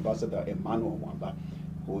is Ambassador Emmanuel Mwamba,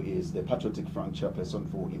 who is the Patriotic Front Chairperson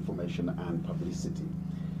for Information and Publicity.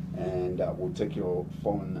 And we'll take your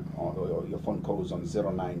phone calls on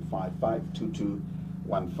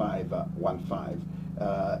 0955-221515.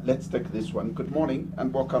 Let's take this one. Good morning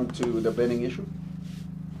and welcome to the Burning Issue.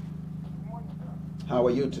 How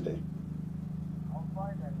are you today? I'm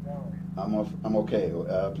fine, and I'm okay.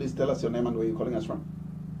 Please tell us your name and where you're calling us from.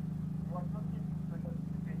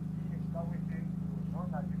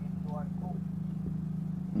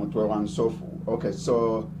 Mutwewan Sofu. Okay,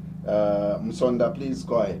 so Msonda, please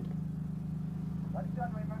go ahead.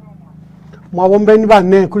 Mwawombeni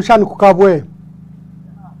bane kushani kukabwe.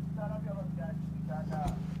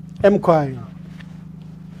 Mkwai.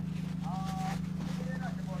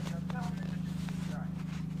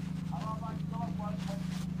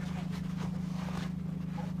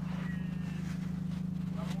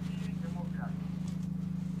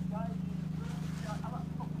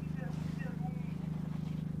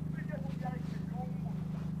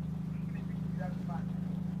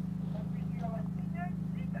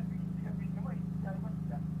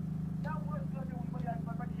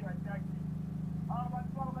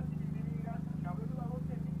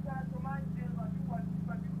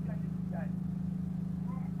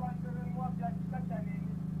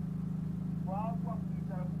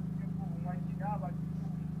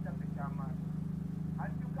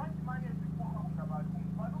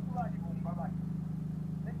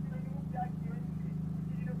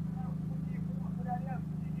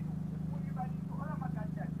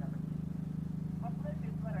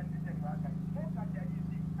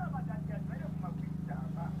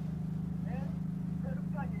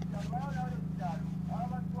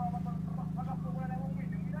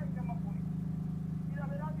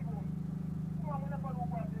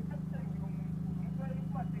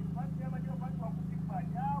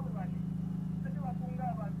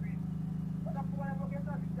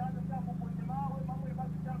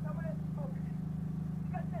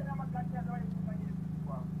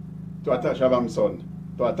 Tuatasha Bamson.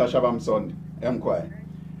 Mkwe.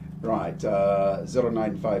 Right,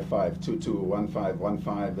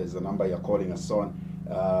 0955-221515 is the number you're calling us on.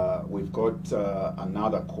 We've got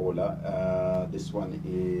another caller. This one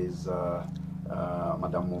is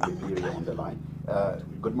Madam Mwamba on the line.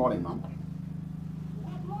 Good morning, ma'am.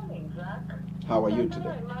 Good morning, Jack. How are you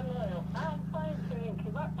today? Emmanuel, I'm fine, thank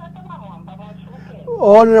you.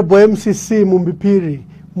 Honorable MCC Mumbipiri,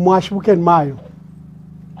 Mwashuken Mayo.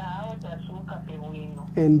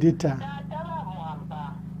 Endita.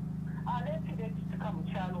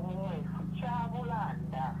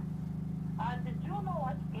 And do you know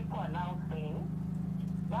what people are now saying?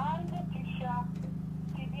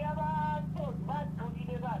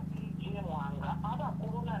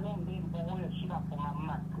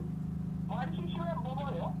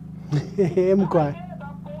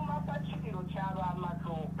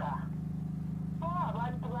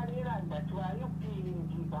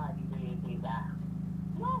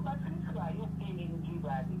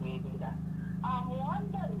 I'm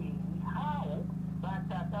wondering how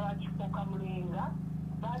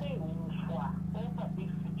over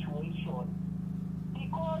this situation,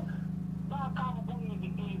 because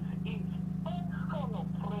is external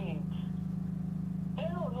friends.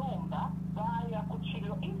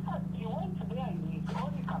 In fact, he went there in his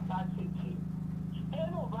own capacity.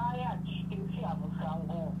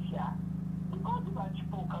 Because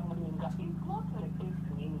Bachipokamulinga is not the first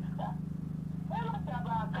minister.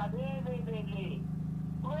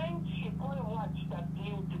 Friendship we watched that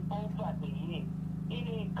built over the year in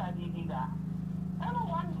a Kadida. And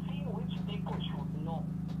one thing which people should know.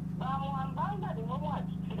 Mwamba the moment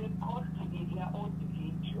to report to their own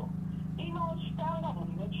video. In all stand up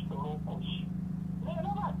with which to lokosh. They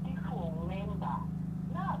know what this will remember.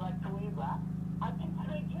 Now but whoever at its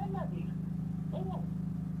journalist who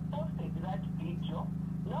posted that video.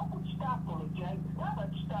 Now which to apologize. Now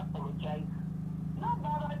but to apologize. Now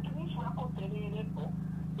but to wish to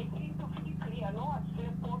it is to be clear, no one say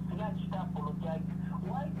post that to apologize.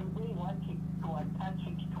 Why do they want it to attach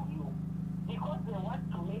it to you? Because they want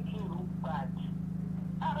to make you look bad.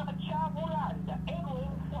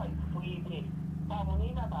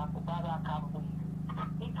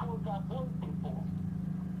 It was avoidable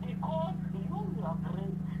because you have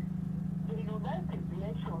read the United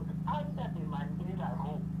Nations under the Mandela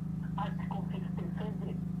rule, Article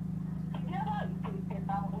 57. Together is taken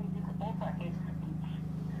up with this overhead speech.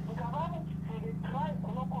 The government will try to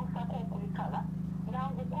look at now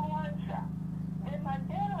the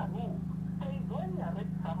Mandela rule says when you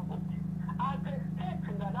arrest somebody, as a state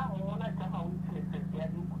in the now one of them witnesses they are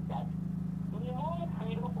doing that. We won't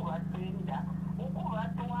feel over saying that we go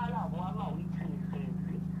back to our witnesses.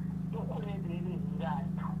 You could have been that.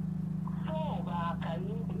 So can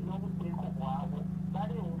you know take a while? That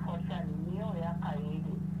is unfortunately near your career.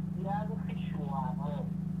 You are the fish you are more.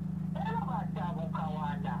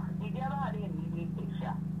 Kawana, the Gerard in the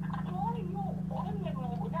picture. So you only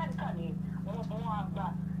know that can it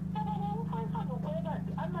Mwamba. So the way that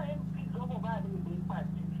other MPs over the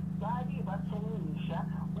party, Badi Basunisha,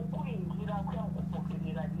 Ukuingira,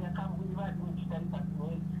 Kupokinira, which they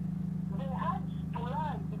had to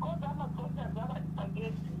lie because I'm a soldier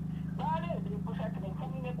against it. Badi, they push at the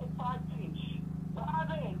Fumineko party.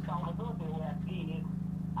 Badi, although they were being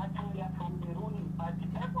actually from the ruling party,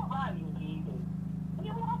 everybody engaged.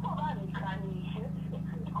 You want to run a carnation, it's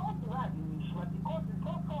because you are the issue, because it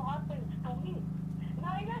also happens to me.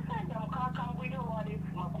 Now, I said, I'm we don't want it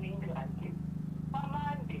from England.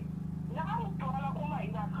 Monday. Now, to Alakuma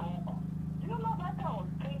in that home. You know that I was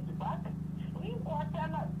trained back? We got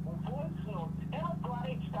a voice note,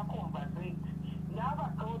 L2H to conversate. Now, I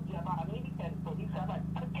told you about American police about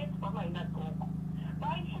against Mama in that home.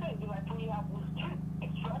 By saying that we have strict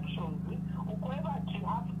instructions, whoever you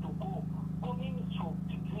have to go, community to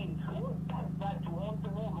drink, that you want to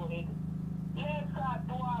move already. Yes, to have,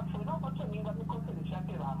 you know what you mean, because of the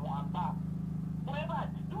Shakira.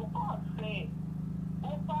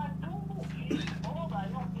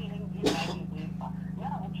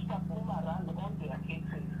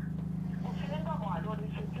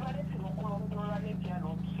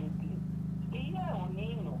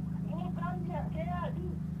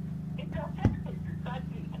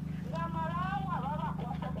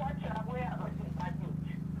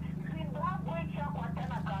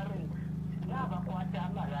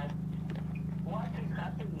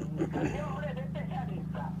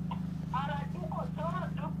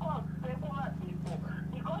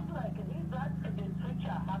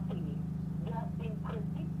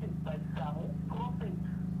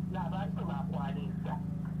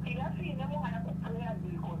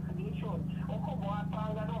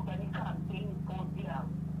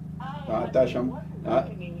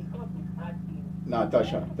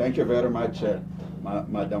 Natasha, thank you very much,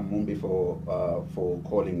 Madam Mumbi, for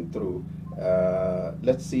calling through.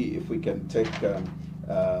 Let's see if we can take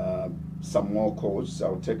some more calls.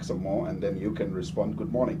 I'll take some more, and then you can respond.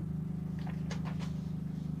 Good morning.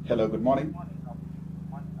 Hello, good morning.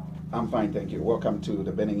 I'm fine, thank you. Welcome to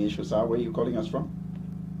the Burning Issues Hour. Where are you calling us from?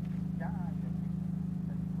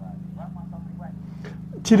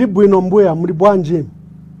 Chiribu inombuya mlibwanje.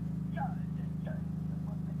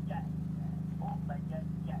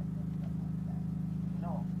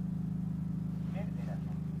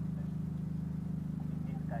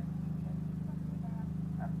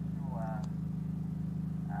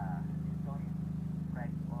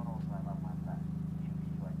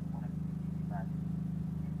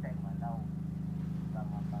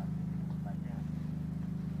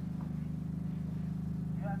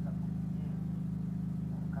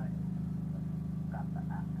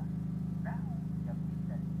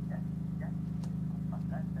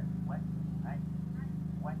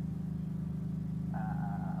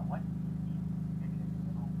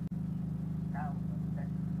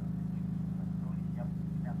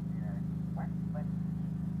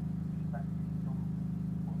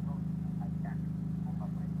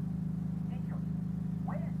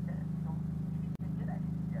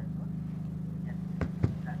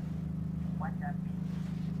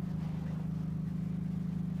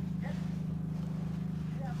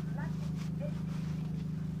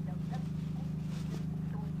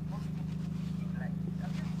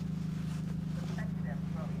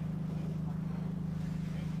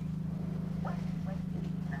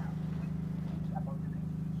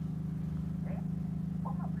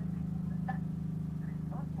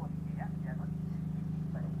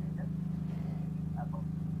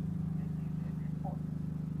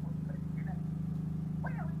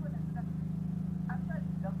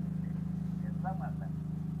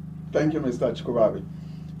 Thank you, Mr. Chikubabi.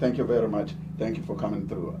 Thank you very much. Thank you for coming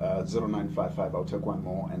through. 0955, I'll take one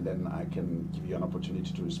more, and then I can give you an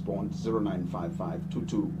opportunity to respond.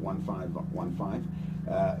 0955-221515.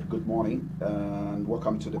 Good morning, and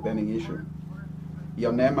welcome to the Burning Issue.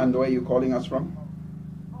 Your name and where you're calling us from?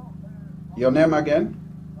 Your name again?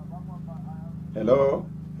 Hello?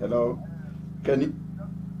 Hello? Can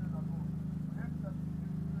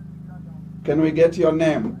we get your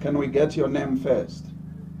name? Can we get your name first?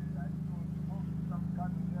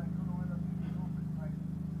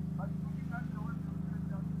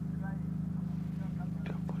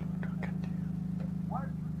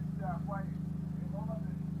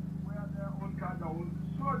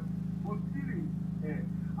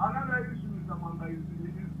 Another issue, Mr. Mwamba, is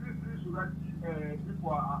this issue that people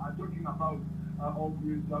are talking about of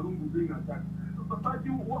Mr. Lungu being attacked. But why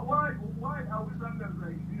are we standards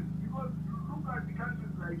like this? Because look at the countries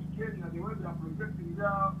like Kenya, the way they are protecting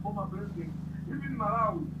their former president, even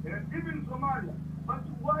Malawi, even Somalia. But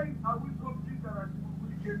why are we so bitter that we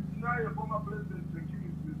can deny a former president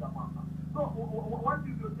security, Mr. Mwamba? So what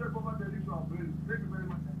is your take over the issue of race? Thank you very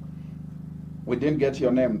much. We didn't get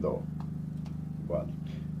your name, though. Well,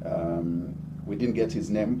 we didn't get his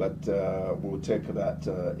name, but we'll take that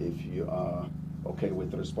if you are okay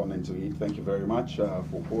with responding to it. Thank you very much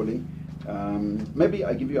for calling. Maybe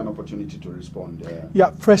I give you an opportunity to respond.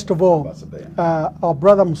 Yeah, first of all, our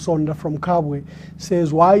brother Msonda from Chagwa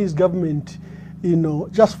says, why is government,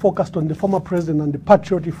 just focused on the former president and the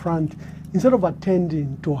Patriotic Front instead of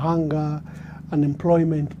attending to hunger,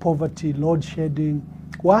 unemployment, poverty, load shedding?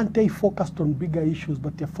 Why aren't they focused on bigger issues,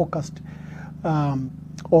 but they're focused on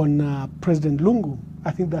President Lungu?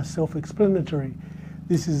 I think that's self-explanatory.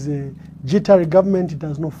 This is a jittery government. It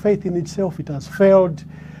has no faith in itself. It has failed.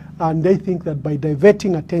 And they think that by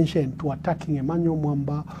diverting attention to attacking Emmanuel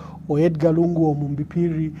Mwamba or Edgar Lungu or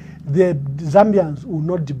Mumbipiri, the Zambians will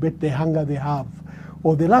not debate the hunger they have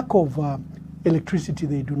or the lack of electricity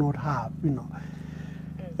they do not have.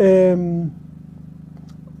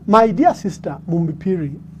 My dear sister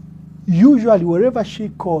Mumbipiri, usually wherever she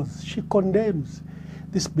calls, she condemns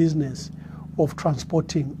this business of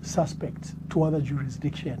transporting suspects to other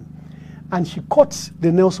jurisdictions. And she quotes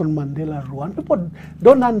the Nelson Mandela rule. And people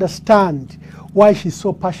don't understand why she's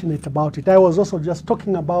so passionate about it. I was also just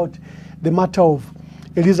talking about the matter of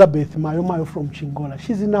Elizabeth Mayomayo from Chingola.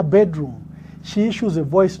 She's in her bedroom. She issues a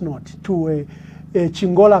voice note to a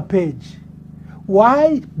Chingola page.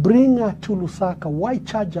 Why bring her to Lusaka? Why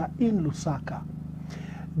charge her in Lusaka?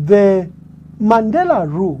 The Mandela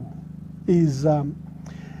rule is a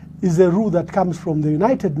rule that comes from the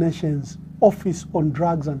United Nations Office on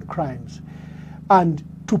Drugs and Crimes. And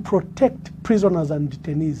to protect prisoners and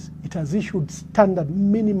detainees, it has issued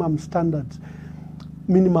minimum standards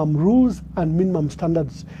minimum rules and minimum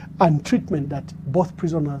standards and treatment that both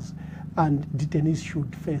prisoners and detainees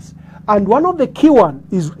should face. And one of the key one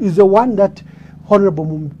is the one that Honorable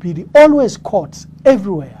Mumpiri always quotes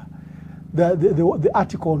everywhere, the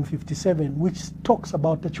article on 57, which talks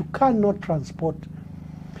about that you cannot transport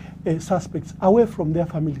suspects away from their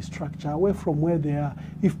family structure, away from where they are.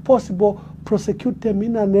 If possible, prosecute them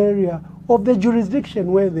in an area of the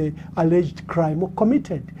jurisdiction where the alleged crime was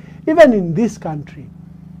committed. Even in this country,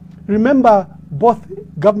 remember both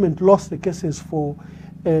government lost the cases for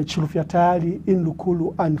Chilufya Tayari in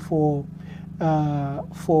Lukulu and for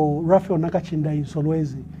Raphael Nakachinda in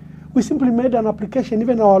Solwezi. We simply made an application.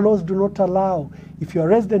 Even our laws do not allow. If you're a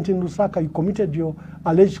resident in Lusaka, you committed your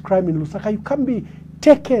alleged crime in Lusaka, you can be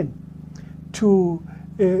taken to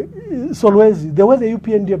Solwezi. The way the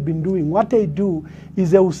UPND have been doing, what they do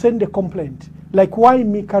is they will send a complaint. Like why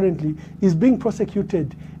me currently is being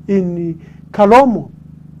prosecuted in Kalomo,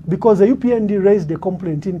 because the UPND raised a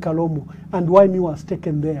complaint in Kalomo, and why me was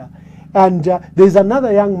taken there. And there's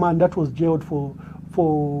another young man that was jailed for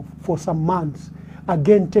some months,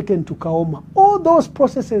 again taken to Kaoma. All those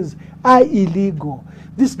processes are illegal.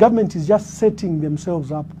 This government is just setting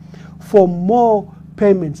themselves up for more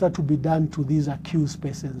payments that will be done to these accused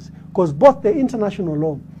persons, because both the international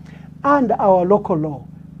law and our local law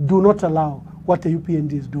do not allow what the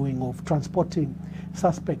UPND is doing of transporting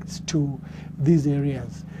suspects to these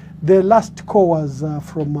areas. The last call was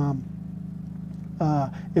from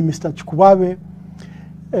Mr. Chukwawe.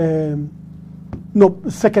 No,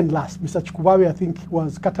 second last. Mr. Chukwawe, I think,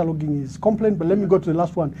 was cataloging his complaint, but let me go to the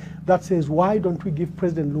last one that says, why don't we give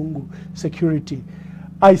President Lungu security?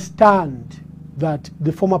 I stand that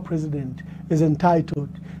the former president is entitled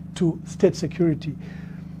to state security.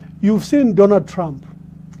 You've seen Donald Trump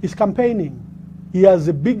is campaigning. He has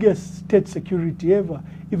the biggest state security ever,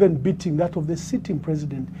 even beating that of the sitting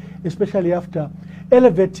president, especially after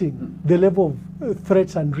elevating the level of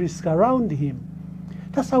threats and risk around him.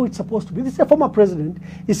 That's how it's supposed to be. This is a former president.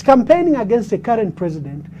 He's campaigning against the current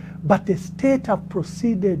president, but the state have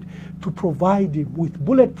proceeded to provide him with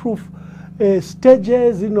bulletproof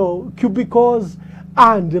stages, cubicles,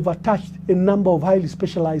 and they've attached a number of highly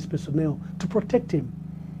specialized personnel to protect him.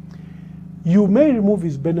 You may remove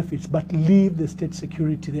his benefits, but leave the state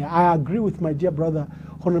security there. I agree with my dear brother,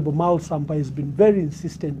 Honorable Mal Sampa, has been very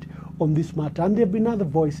insistent on this matter, and there have been other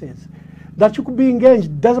voices that you could be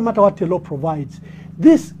engaged. Doesn't matter what the law provides.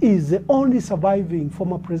 This is the only surviving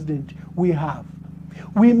former president we have.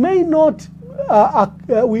 We may not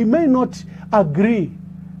agree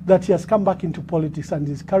that he has come back into politics and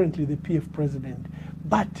is currently the PF president,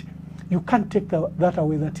 but you can't take that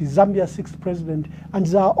away. That is Zambia's 6th president and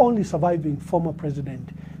is our only surviving former president.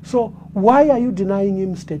 So why are you denying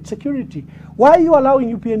him state security? Why are you allowing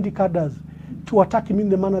UPND cadres to attack him in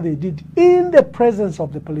the manner they did in the presence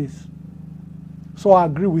of the police? So I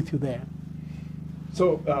agree with you there.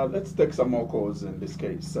 So let's take some more calls in this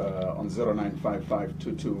case on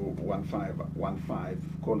 0955221515.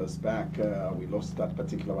 Call us back. We lost that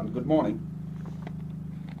particular one. Good morning.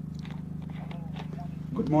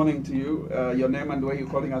 Good morning to you. Your name and where you're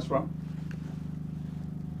calling us from?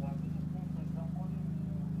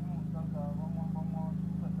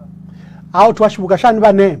 Out washibukashani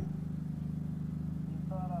ba name.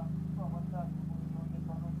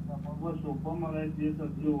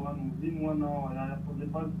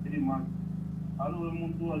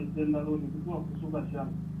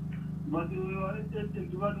 But we were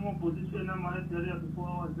to one position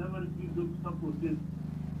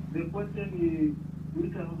the question is, we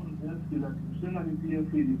can ask that send an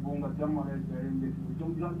PF in Bonga Jamara and the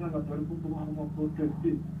protest.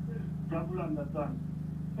 Double understand.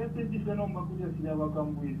 Let's say this number could have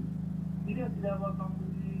come with. It has never come with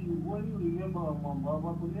when you remember Mwamba,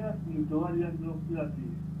 but we ask you to worry and no clarity.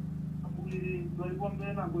 We one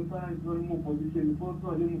man and go find very more position for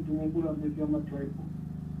him to move and make him a trifle.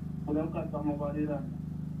 For the customer of Iran.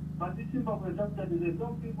 But this is what we talked about.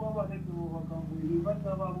 Some people have had to overcome. We invite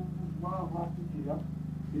our Africa.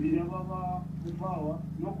 We never the power,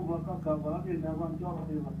 no Kubaka, and never talk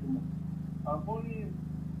about him. Upon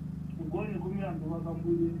going to come and overcome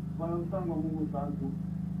with while some of Mungu Santo,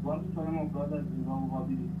 one son of brothers in our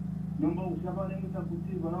body. Number of Shabbat and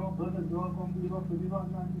Taputi, one of brothers who are come to the river.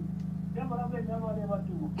 Never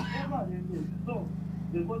too. So,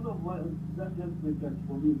 because of that, just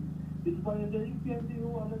for me. It's by the UPND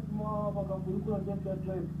who are more of a Kampuru and that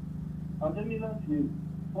tribe. And then last year,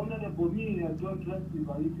 only the Bomi and don't trust if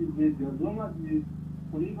I eat it as long as we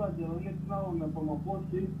believe as the only now on the former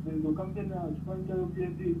post, then the company has found the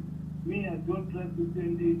UPND. Me, I don't trust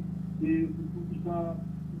UPND. The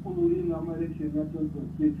following our election in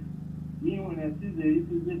 2026. Me, when I see the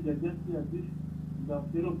issues that just this, the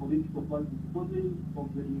fellow political parties, because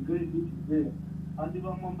of the immigration which is there. And if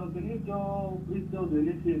I'm on the new job, please tell the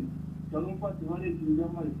nation, Salon Party, what is in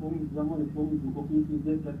Jama reform, to copy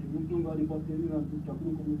that the Mutunga reported and to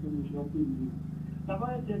Chakun Commission shopping.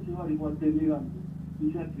 Savaya Church, what reported and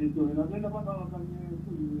he said, and I then about our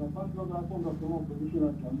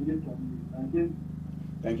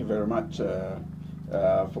Thank you very much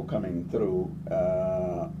for coming through.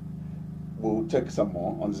 We'll take some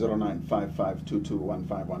more on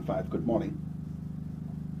 0955221515. Good morning.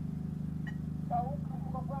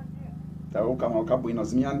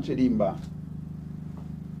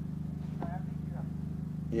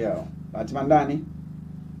 Yeah. Batimandani.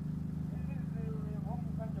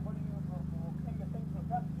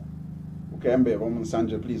 Ukembe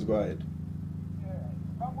Sanje, please go ahead.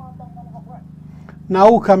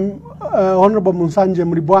 Now come Honorable Munsanje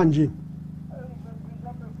Mribwanji.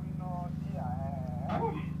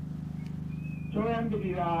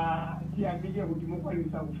 Kiambia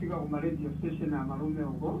kutimukwalisa kufika ku radio station ya marume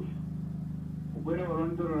ugo ubwere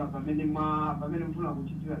orondoro la pamene mfuna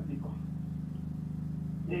kuchitira ziko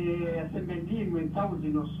asembendi ntauzi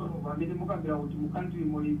noso pamene mukambira kuti mukantri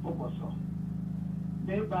muli pokoso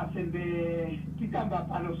beba sembe tikamba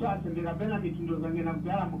pano so asembe kapena mitundo zange na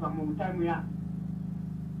kugala mukamu mutaimu ya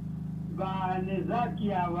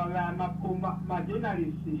vanezaki ava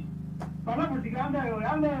majournalisti panapo tikanda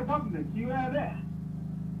yanga government you are there.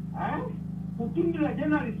 Kutundira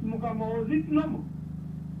journalist mukamawoziti nomo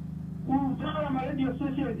kutala ma radio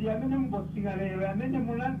stations yamene mbosinga lero yamene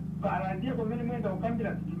muna barandia komene mwenda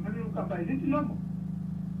ukambira kumene ukambaziti nomo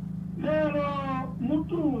lero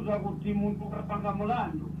mutuza kuti muntu kapanga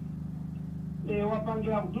mulandu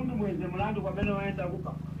wapangira kutundu mweze mulandu kwamene waenda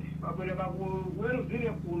kupa babwere bakuweruzire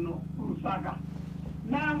kuno kusaka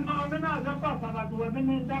nanga wamene azapasa vatu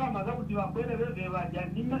wamene ndalama zakuti vabwere veve vaja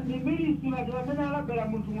ni milisi vaja wamene alabera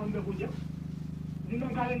muntu ng'ombe kuja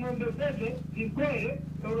zinokale ng'ombe veve zikwere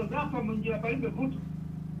euro zafa munjira palibe vuto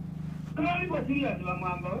kaliko serious la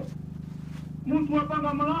Mwamba we muntu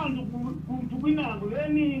wapanga mulandu kuntu kwinango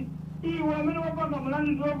yani iwe wamene wapanga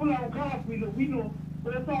mulandu ndiwavula ukala kwino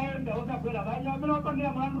kwesa osakwera vaja wamene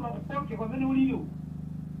wapangira mulandu vakupoke kwamene uliyo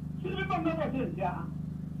silipangako senja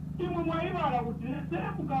imwe mwaibala kuti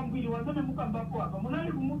mukambwiri wazane mukambako apa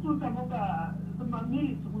munali kumutusa moka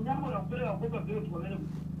mamilisi kunyamula kupereka kukopa vyotu kwamene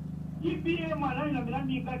kuti ipiye mwanali na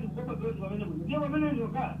milandu ikati kukopa vyotu kwamene kuti ndiye kwamene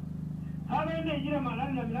nilokala havene ijira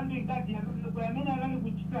mwanali na milandu ikati yamene alani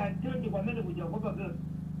kuchika atende kwamene kuja kukopa vyotu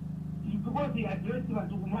because adresi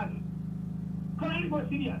vatukumake kana liko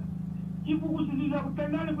serious chikukusizira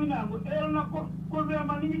kutandani kwinango na kovera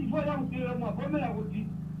maningi chifua ya kutirela mwapomera kuti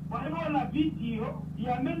waliona video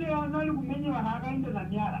yamene wanali kumenyewa hakainde na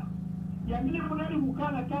nyara yamene munali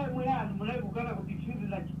kukana time yani munali kukana kuti fizi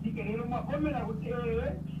la chitike lero mwapomera kuti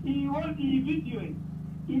iyi video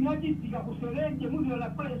inachitika kuselenje muvyo la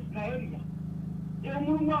press na area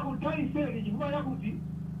mulungu akutali seri chifukwa yakuti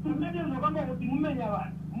tumenezo kwamba kuti mumenya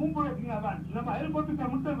vanhu mumbulokinga vanhu namahelikopita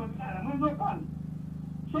mutema mnyara mwezopano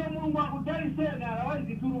so mulungu akutali seri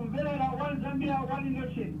alawazi turumverera one Zambia one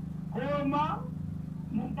nation koma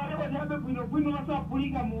mutalewa jabe bwino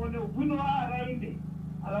wasapulika muone bwino arainde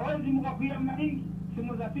alawazi mukakuya maningi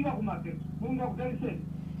simuzafika kumapeto mungu akutali seri.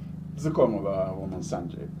 Zikomo woman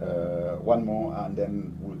Sanje. One more and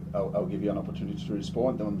then I'll give you an opportunity to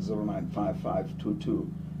respond on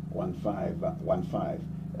 0955221515.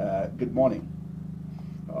 Good morning.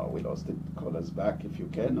 We lost it. Call us back if you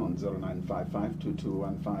can on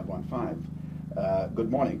 0955221515. Good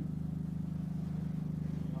morning.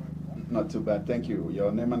 Not too bad, thank you.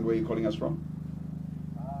 Your name and where you're calling us from?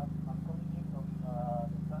 I'm calling you from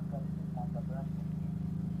the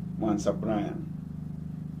Mwamba, Brian.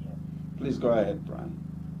 Yes. Please go ahead, Brian.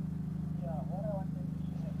 Yeah, what I wanted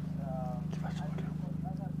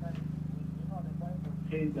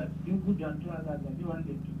to say is, says that do good unto others and you want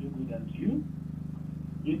them to do good unto you.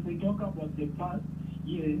 If we talk about the past,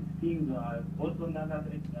 yes, things are also another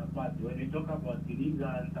part. When we talk about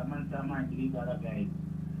Diliza and Samantha and these other guys,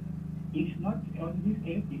 it's not on this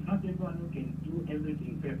earth, it's not everyone who can do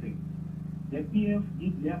everything perfect. The PF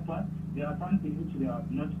did their part. There are some things which they are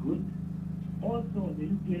not good. Also, the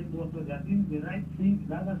UPS also, they are doing the right thing.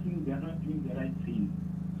 The other things, they are not doing the right thing.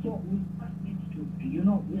 So we must need to, we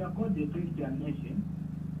are called the Christian nation.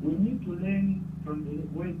 We need to learn from the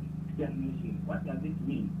word Christian nation. What does it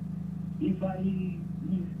mean?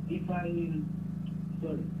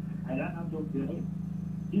 I ran out of the road.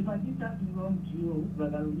 If I did something wrong to you,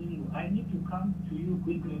 Brother Lungu, I need to come to you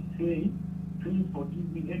quickly and say, please forgive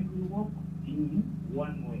me, and we walk in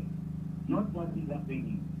one way, not what is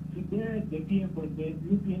happening. Today, the people, the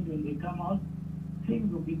Europeans, when they come out,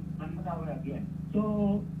 things will be another way again.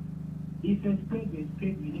 So, if a spade is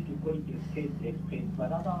spade, we need to call it a spade.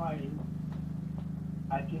 But otherwise,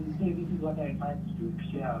 I can say this is what I had to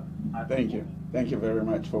share. Thank you. Thank you very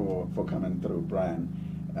much for coming through, Brian.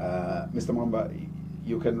 Mr. Mwamba,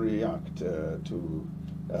 you can react to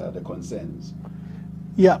the concerns.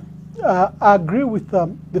 Yeah, I agree with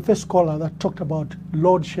the first caller that talked about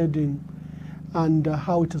load shedding and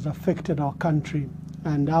how it has affected our country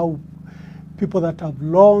and how people that have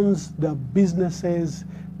loans, their businesses,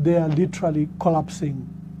 they are literally collapsing.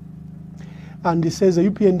 And he says the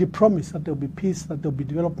UPND promised that there will be peace, that there will be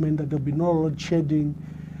development, that there will be no load shedding.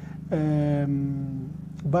 And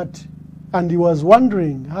he was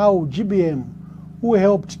wondering how GBM, who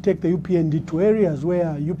helped take the UPND to areas where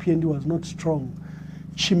UPND was not strong,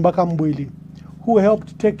 Chimbakambwili, who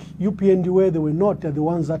helped take UPND where they were not, are the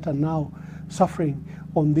ones that are now suffering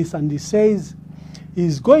on this. And he says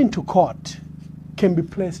he's going to court can be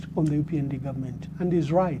placed on the UPND government. And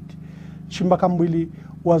he's right. Chimbakambwili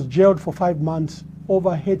was jailed for 5 months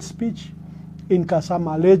over hate speech in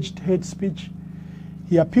Kasama, alleged hate speech.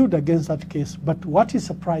 He appealed against that case. But what is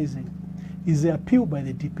surprising is the appeal by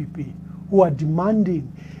the DPP, who are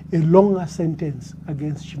demanding a longer sentence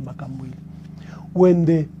against Chimbakambwili. When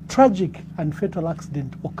the tragic and fatal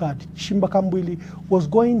accident occurred, Chimbakambwili was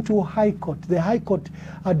going to High Court. The High Court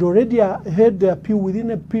had already heard the appeal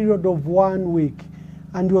within a period of 1 week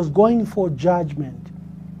and was going for judgment.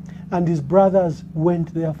 And his brothers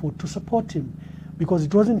went therefore to support him because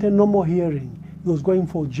it wasn't a normal hearing. He was going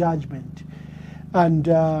for judgment. And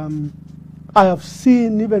I have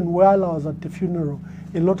seen, even while I was at the funeral,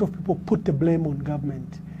 a lot of people put the blame on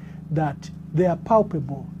government, that they are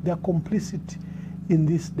palpable, they are complicit in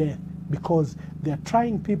this death because they are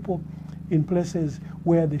trying people in places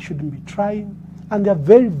where they shouldn't be trying, and they are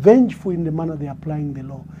very vengeful in the manner they are applying the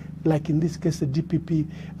law. Like in this case, the DPP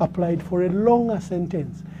applied for a longer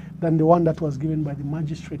sentence than the one that was given by the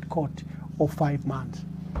magistrate court of 5 months.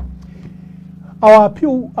 Our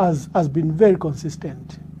appeal has been very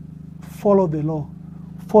consistent. Follow the law,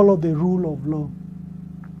 follow the rule of law.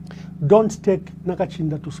 Don't take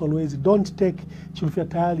Nakachinda to Solwezi. Don't take Chilufya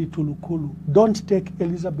Tayali to Lukulu. Don't take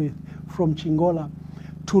Elizabeth from Chingola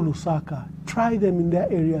to Lusaka. Try them in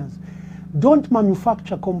their areas. Don't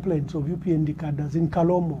manufacture complaints of UPND cadres in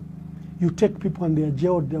Kalomo. You take people and they are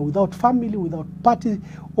jailed there without family, without party,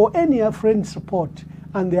 or any friend support,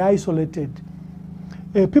 and they are isolated.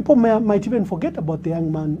 People might even forget about the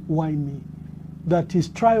young man Waimi, that his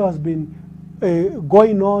trial has been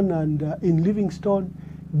going on and in Livingstone.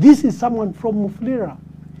 This is someone from Mufulira.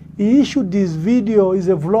 He issued this video, he's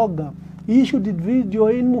a vlogger. He issued this video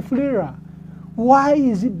in Mufulira. Why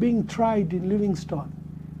is he being tried in Livingstone?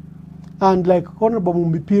 And like Honorable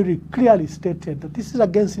Mumbipiri clearly stated that this is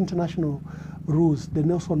against international rules, the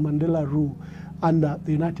Nelson Mandela rule, under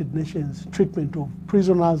the United Nations treatment of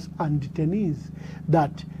prisoners and detainees,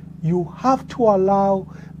 that you have to allow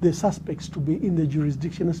the suspects to be in the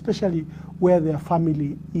jurisdiction, especially where their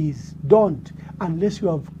family is. Don't, unless you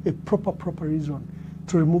have a proper reason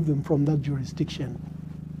to remove them from that jurisdiction.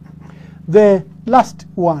 The last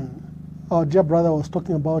one, our dear brother was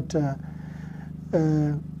talking about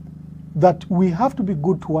that we have to be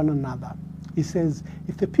good to one another. He says,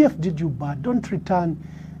 if the PF did you bad, don't return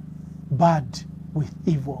bad with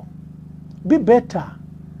evil. Be better.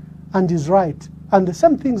 And he's right. And the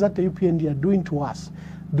same things that the UPND are doing to us,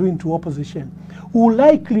 doing to opposition, will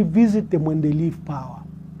likely visit them when they leave power.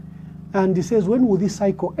 And he says, when will this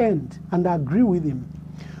cycle end? And I agree with him.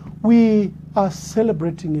 We are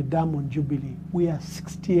celebrating a Diamond Jubilee. We are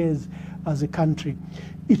 60 years as a country.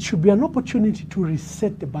 It should be an opportunity to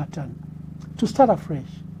reset the button, to start afresh.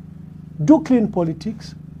 Do clean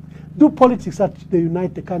politics. Do politics that they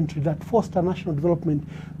unite the country, that foster national development.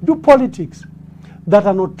 Do politics that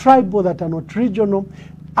are not tribal, that are not regional.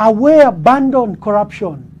 Abandon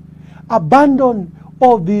corruption. Abandon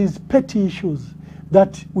all these petty issues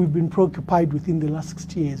that we've been preoccupied with in the last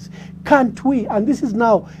 60 years. Can't we? And this is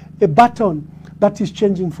now a baton that is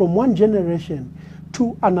changing from one generation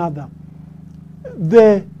to another.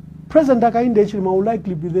 The President Hakainde Hichilema will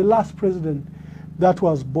likely be the last president that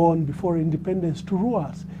was born before independence to rule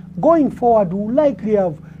us. Going forward, we will likely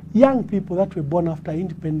have young people that were born after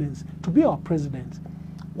independence to be our presidents.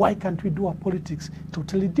 Why can't we do our politics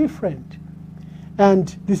totally different?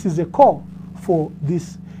 And this is a call for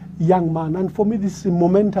this young man. And for me, this is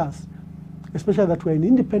momentous, especially that we're in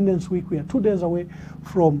Independence Week. We are 2 days away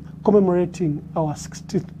from commemorating our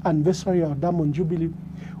 60th anniversary, our Diamond Jubilee.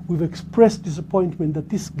 we've expressed disappointment that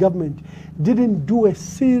this government didn't do a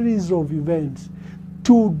series of events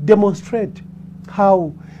to demonstrate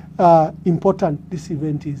how important this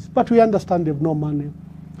event is. But we understand they have no money.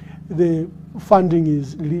 The funding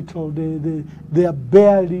is little. They are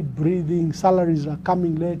barely breathing. Salaries are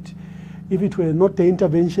coming late. If it were not the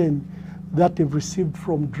intervention that they've received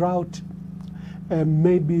from drought,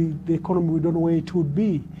 maybe the economy, we don't know where it would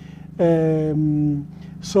be.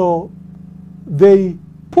 So they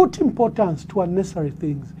put importance to unnecessary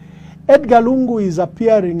things. Edgar Lungu is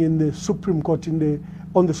appearing in the Supreme Court,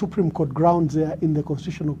 on the Supreme Court grounds there in the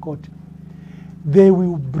Constitutional Court. They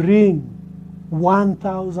will bring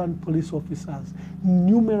 1,000 police officers,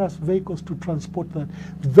 numerous vehicles to transport that,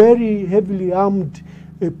 very heavily armed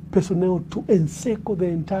personnel to encircle the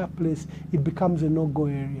entire place. It becomes a no-go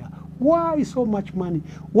area. Why so much money?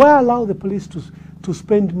 Why allow the police to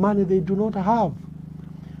spend money they do not have?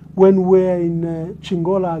 When we're in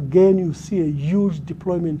Chingola, again, you see a huge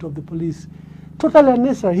deployment of the police. Totally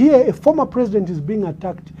unnecessary. Here, a former president is being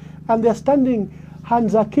attacked, and they're standing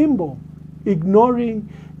hands akimbo, ignoring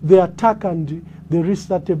the attack and the risks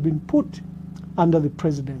that have been put under the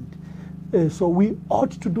president. So we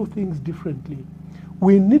ought to do things differently.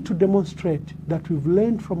 We need to demonstrate that we've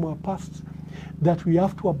learned from our past, that we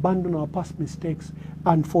have to abandon our past mistakes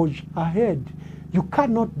and forge ahead. You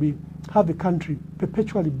cannot have a country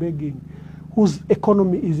perpetually begging, whose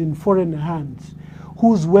economy is in foreign hands,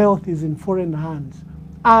 whose wealth is in foreign hands.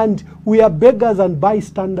 And we are beggars and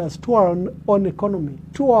bystanders to our own economy,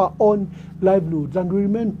 to our own livelihoods, and we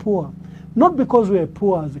remain poor. Not because we are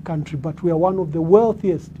poor as a country, but we are one of the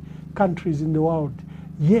wealthiest countries in the world.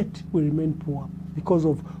 Yet we remain poor because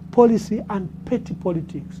of policy and petty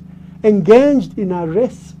politics, engaged in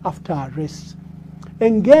arrests after arrests,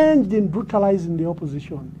 engaged in brutalizing the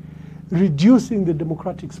opposition, reducing the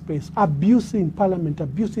democratic space, abusing parliament,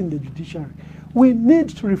 abusing the judiciary. We need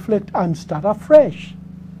to reflect and start afresh.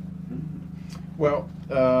 Well,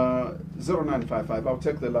 0955, I'll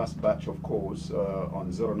take the last batch of calls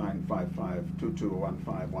on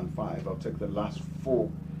 0955-221515. I'll take the last 4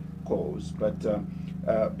 calls. But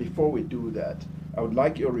before we do that, I would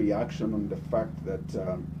like your reaction on the fact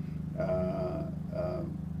that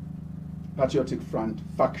Patriotic Front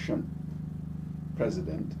faction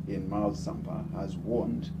president in Mwamba has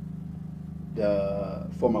warned the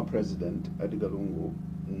former president, Edgar Lungu,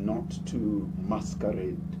 not to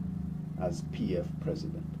masquerade as PF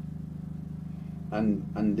president.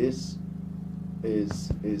 And this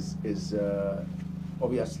is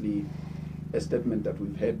obviously a statement that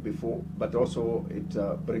we've heard before, but also it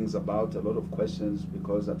brings about a lot of questions,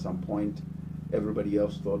 because at some point everybody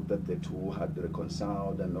else thought that the two had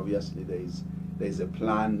reconciled, and obviously there's a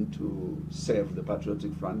plan to save the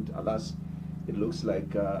Patriotic Front. Alas, it looks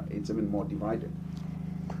like it's even more divided.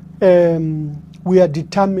 We are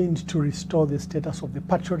determined to restore the status of the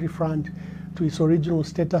Patriotic Front to its original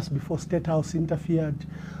status before State House interfered.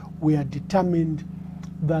 We are determined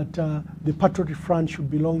that the Patriotic Front should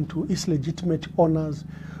belong to its legitimate owners.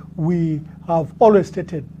 We have always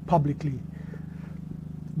stated publicly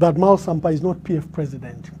that Mwamba is not PF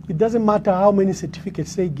president. It doesn't matter how many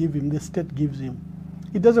certificates they give him, the state gives him.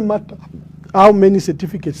 It doesn't matter how many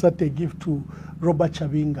certificates that they give to Robert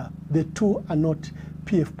Chavinga. The two are not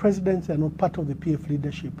PF presidents, they are not part of the PF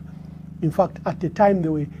leadership. In fact, at the time they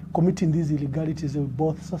were committing these illegalities, they were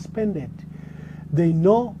both suspended. They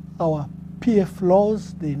know our PF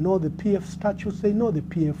laws, they know the PF statutes, they know the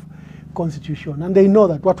PF constitution, and they know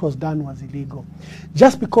that what was done was illegal.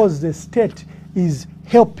 Just because the state is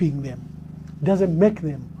helping them doesn't make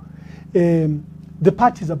them. The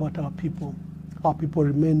party is about our people. Our people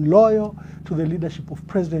remain loyal to the leadership of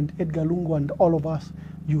President Edgar Lungu and all of us.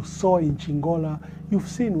 You saw in Chingola, you've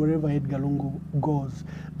seen wherever Edgar Lungu goes,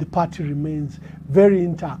 the party remains very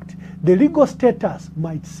intact. The legal status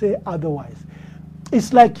might say otherwise.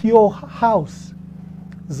 It's like your house.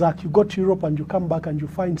 Zach, you go to Europe and you come back and you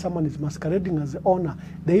find someone is masquerading as the owner.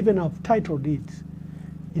 They even have title deeds.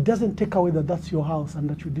 It doesn't take away that that's your house and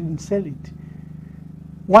that you didn't sell it.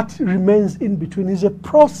 What remains in between is a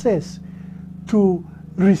process to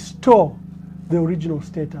restore the original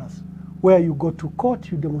status, where you go to court,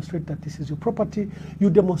 you demonstrate that this is your property, you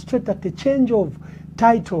demonstrate that the change of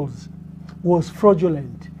titles was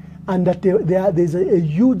fraudulent, and that there's a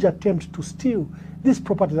huge attempt to steal this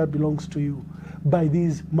property that belongs to you by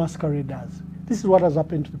these masqueraders. This is what has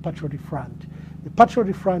happened to the Patriotic Front. The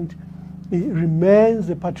Patriotic Front, it remains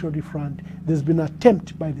the Patriotic Front. There's been an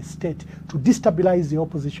attempt by the state to destabilize the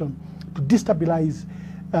opposition, to destabilize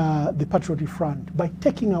the Patriotic Front by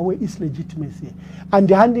taking away its legitimacy and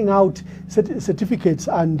handing out certificates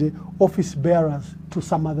and office bearers to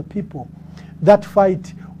some other people. That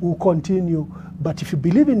fight will continue. But if you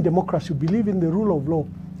believe in democracy, you believe in the rule of law,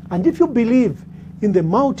 and if you believe in the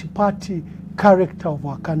multi-party character of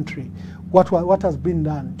our country, what has been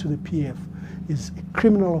done to the PF is a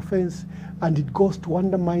criminal offense, and it goes to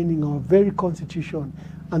undermining our very constitution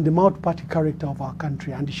and the multi-party character of our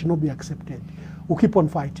country, and it should not be accepted. We'll keep on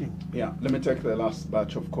fighting. Yeah, let me take the last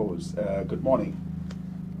batch of calls. Good morning.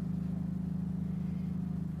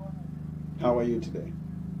 How are you today?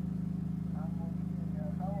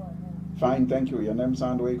 Fine, thank you. Your name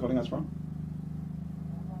and where are you calling us from?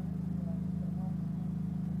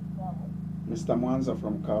 Mr. Mwanza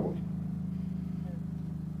from Chagwa.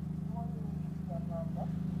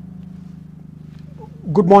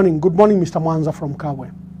 Good morning, Mr. Mwanza from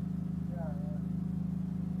Chagwa.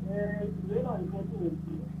 It's very unfortunate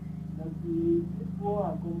that the people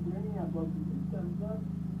are complaining about the system that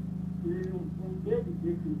they are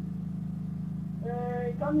defeated.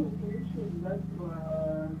 Coming to issues that you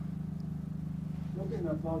are talking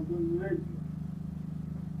about on radio,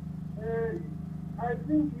 I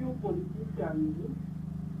think you politicians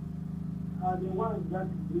are the ones that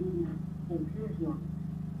bring confusion.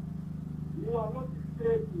 You are not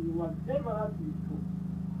straight in whatever that is true.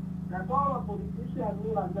 That all our politicians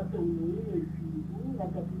will understand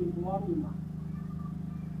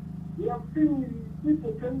we have seen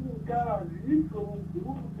people changing cars from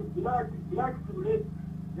blue to black to red.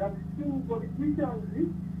 We have seen politicians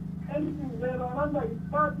anything there another is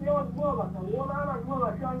party on more and one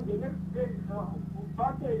the next day is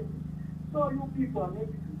party. So you people are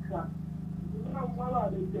making it track. You know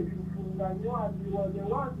they you and you are the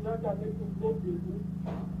ones that are making progress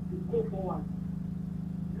to go forward.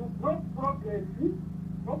 You brought progress,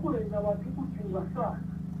 probably in our people to your side.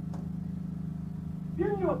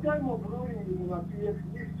 In your time of ruling in our PF,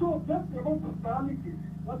 we saw just about the calamities,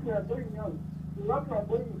 what we are doing now, what we are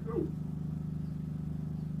going through.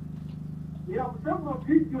 We have several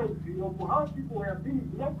videos of how people were being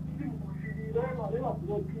blocked,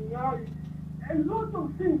 blocking out, a lot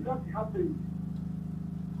of things that happen.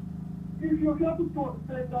 If you get to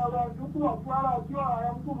send out to a flower,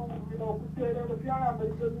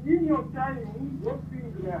 in your time, those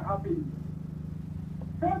things were happening.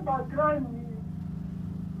 Cyber crime,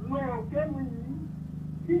 well, can we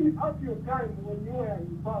at your time when you were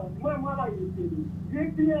in power? My mother used to do.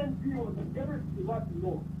 JPNC was the nearest to that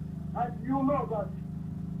law. And you know that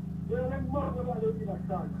there is more than a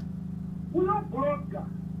son. We are broker.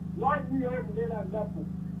 Why we are in there and that?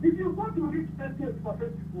 If you go to reach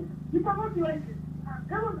 38%, you cannot like it.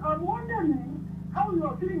 I'm wondering how you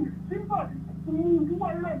are feeling sympathy to do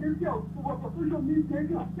I like this year for social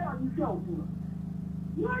media.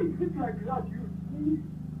 Why is it like that? You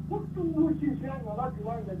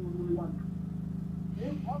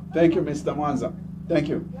Thank you, Mr. Mwanza. Thank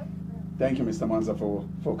you. Thank you, Mr. Mwanza,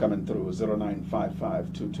 for coming through.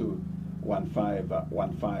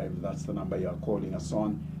 0955-221515. That's the number you are calling us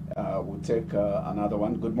on. We'll take another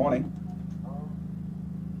one. Good morning.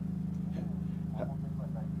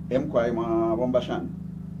 Emkwai ma Bombashan.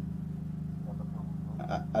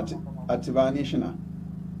 Ativanishina.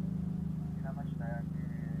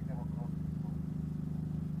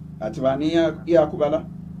 Ativania ya kubala.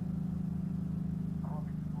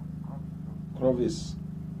 Clovis.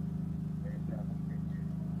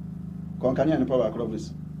 Konkanya ni pawa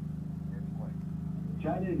Clovis.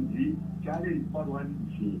 Challenge part one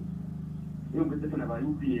issue. Yo mbete na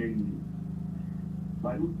UPN.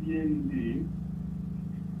 Ba UPN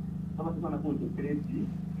kama sana kwa security.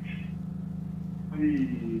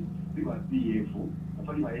 Ni wa PF,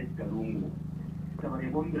 afanye wa Edgar Lungu. Kama ni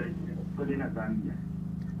bomba kwa na Zambia.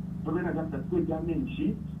 Tobena gata kwa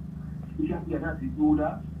jamii ishapia na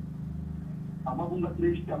sidura amabunga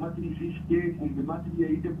treshi kama 350 kumbe matri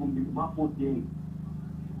yaite kumbe mapote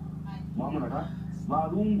mama na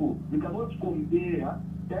Lungu we cannot compare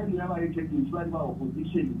time yaba yake kinchwali ba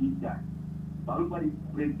opposition leader bali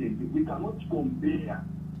president we cannot compare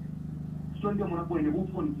so ndio mwana kwa ile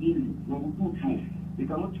ufondini na ututu we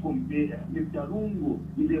cannot compare Mr. Lungu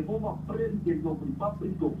is the former president of the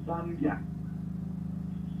Republic of Zambia.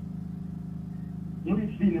 Muri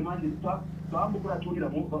fine manje twamu kuratulira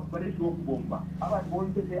mu baresi okubomba abantu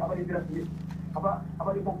bonse abalindira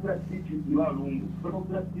abali kokura speech iba Lungu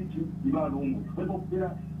kokura speech iba Lungu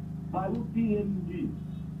kokura ba UPMD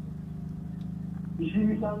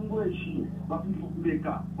ishimi sangweshi bafifu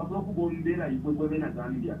kubeka bakubombera ikwe bena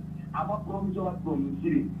Zambia aba promiso wa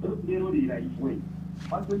promisiri lero lira ikwe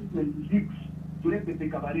 2026 tulepete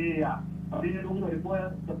kabarea They don't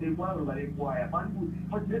require the people that require.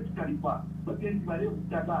 But let's clarify. But then by the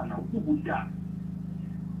Chagwa, who would that?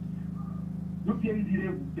 You can see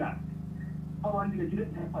that. How are you to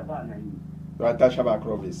have a done? Ratasha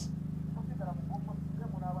Bakrovis.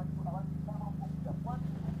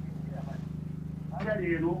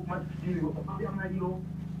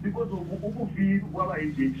 Because of who feed what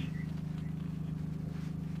I teach.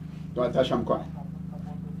 Let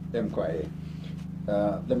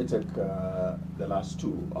me take the last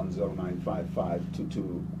two on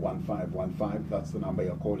 0955-221515. That's the number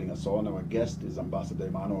you're calling us on. Our guest is Ambassador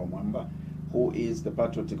Emmanuel Mwamba, who is the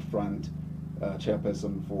Patriotic Front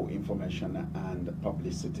Chairperson for Information and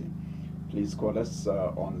Publicity. Please call us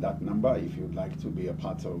on that number if you'd like to be a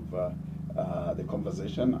part of the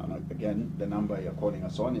conversation. And again, the number you're calling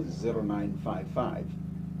us on is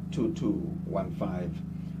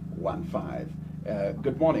 0955-221515.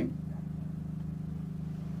 Good morning.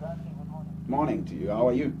 Morning to you. How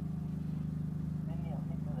are you?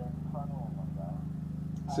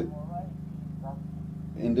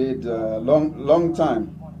 Indeed, long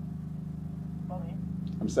time.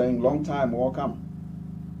 I'm saying long time. Welcome.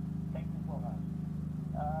 Thank you so much.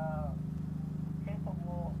 First of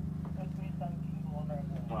all, let me thank you,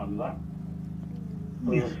 Mwamba,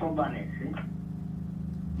 for your soberness.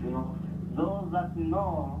 You know, those that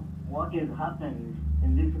know what has happened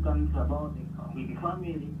in this country about the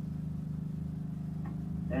family,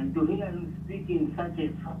 and to hear him speak in such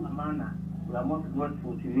a sober manner, we are most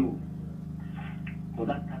grateful to you for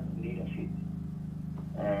that kind of leadership.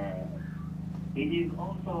 It is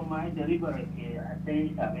also my deliberate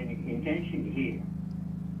intention here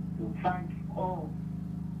to thank all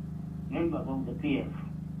members of the PF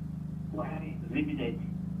who have exhibited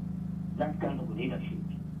that kind of leadership.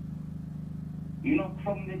 You know,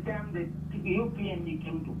 from the time the UPND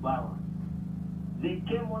came to power, they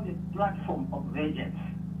came on a platform of vengeance,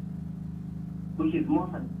 which is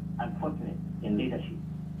most unfortunate in leadership.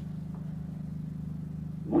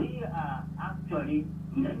 We are actually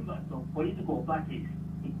members of political parties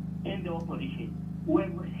in the opposition who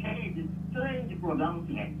have heard strange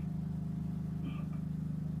pronouncements.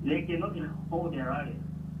 They cannot hold a rally.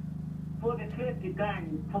 For the first time,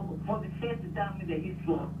 in the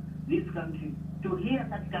history of this country, to hear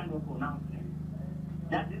that kind of pronouncement,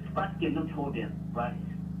 that this party cannot hold their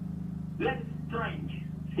rallies. Very strange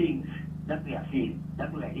things that we are seeing,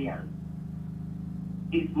 that we are hearing.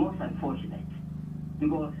 It's most unfortunate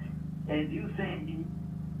because, as you said,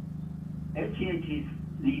 HH is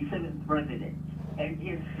the 7th president, and he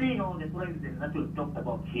has seen all the presidents that we've talked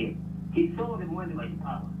about here. He saw them when they were in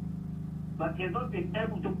power, but he has not been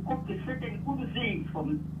able to copy certain good things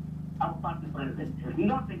from our party president. He has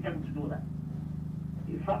not been able to do that.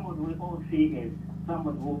 He's someone we all see as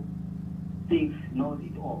someone who thinks knows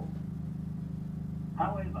it all.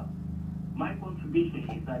 However, my contribution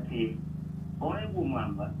is that Honorable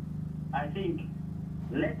Mwamba, I think,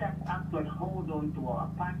 let us actually hold on to our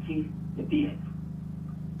party, the PF,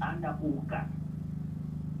 under UCA.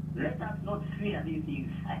 Let us not fear these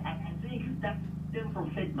things. I think that stem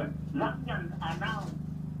from statement. Lambians are now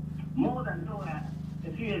more than they were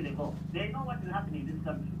a few years ago. They know what is happening in this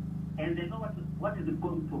country, and they know what is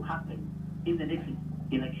going to happen in the next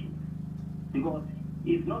election. Because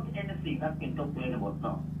it's not anything that can talk to anyone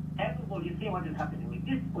now. Everybody is seeing what is happening with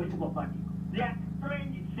this political party. There are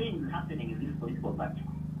strange things happening in this political party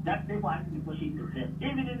that people are actually pushing to say.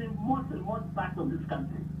 Even in the most remote part of this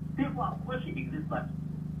country, people are questioning this party.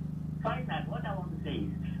 Finally, what I want to say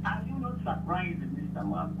is, are you not surprised, Mr.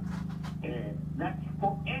 Mwamba, that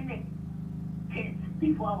for any case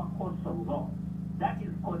before our courts of law that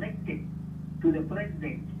is connected to the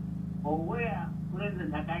president or where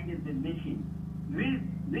President Hakainde has been mentioned, this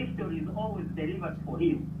victory is always delivered for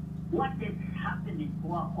him? What is happening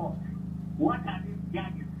to our courts? What are these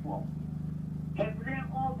judges for? Have they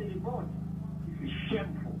all been revoked? It's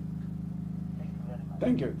shameful.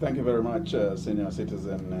 Thank you. Thank you very much, Senior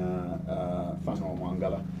Citizen Fano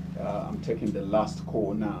Mwangala. I'm taking the last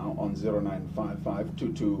call now on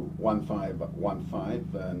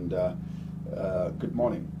 0955-221515. And good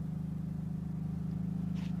morning.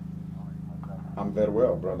 I'm very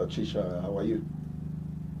well, Brother Chisha. How are you?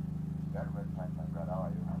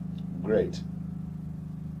 Great.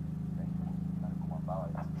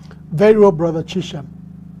 Very well, Brother Chisha.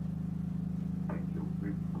 Thank you.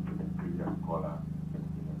 Previous caller.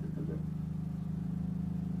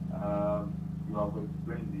 You have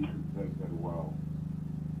explained this very, very well,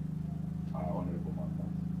 Honorable Mwamba.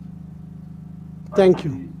 Thank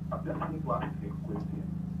you. I'm just going to ask you a question.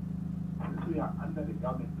 Since we are under the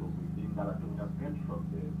government of Ingala, we have heard from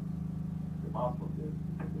the mouth of the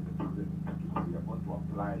president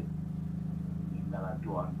apply in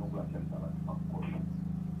Nalato and Nogla Center, of course.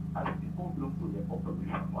 As people look to the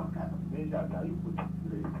opposition, what kind of measures are you putting in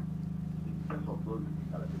place in terms of those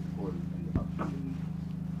people you have seen,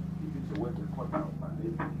 even the way the court are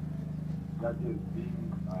mandating, judges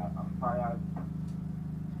being fired?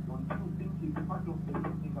 Don't you think it's part of the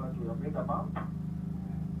thing that we have read about?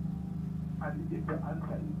 And if the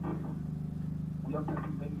answer is yes, we have to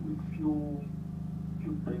remain with few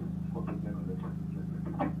days for the general election in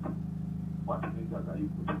 2026. What measures are you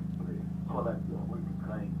putting in place so that you are going to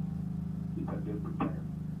cry each and every time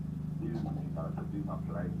these things are being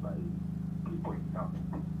applied by people in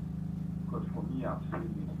government? Because for me, I've seen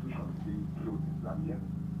institutions being killed in Zambia.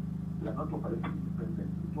 They are not operating independently.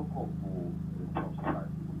 We talk of the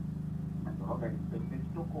self-society. It's no longer independent.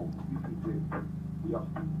 We talk of this is it. We have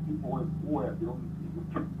seen people who are belonging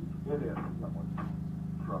to various governments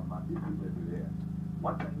from this is there.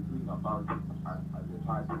 What are you doing about it as a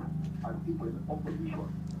party, as people in opposition,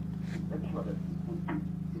 to make sure that you put this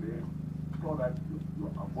clear so that you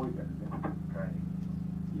avoid unnecessary crime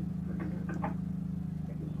in 2020?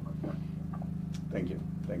 Thank you so much. Thank you.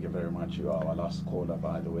 Thank you very much. You are our last caller,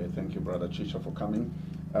 by the way. Thank you, Brother Chisha, for coming.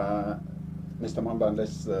 Mr. Mwamba,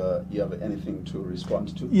 unless you have anything to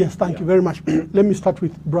respond to. Yes, thank you very much. Let me start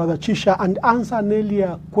with Brother Chisha and answer an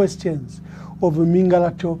earlier questions of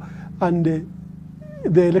Mingalato and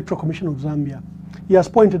the Electoral Commission of Zambia. He has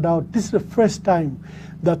pointed out this is the first time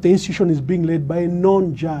that the institution is being led by a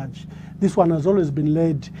non-judge. This one has always been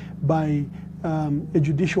led by a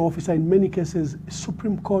judicial officer, in many cases, a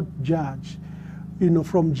Supreme Court judge. You know,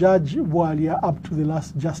 from Judge Bwalia up to the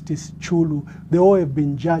last Justice Chulu, they all have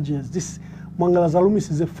been judges. This Mwangala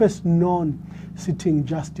Zalumis is the first non-sitting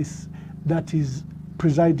justice that is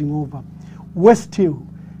presiding over. West Hill,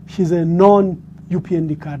 she's a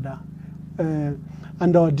non-UPND cadre.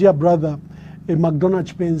 And our dear brother, McDonald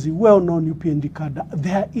Chipenzi, well-known UPND cadre,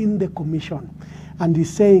 they are in the commission. And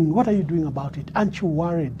he's saying, what are you doing about it? Aren't you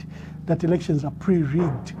worried that elections are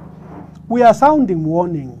pre-rigged? We are sounding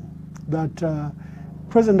warning that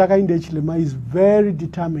President Hakainde Hichilema is very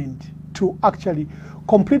determined to actually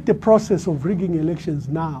complete the process of rigging elections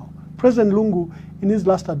now. President Lungu, in his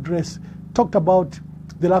last address, talked about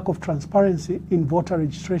the lack of transparency in voter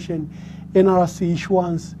registration, NRC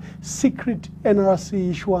issuance, secret NRC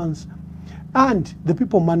issuance, and the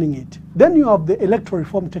people manning it. Then you have the Electoral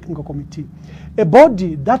Reform Technical Committee, a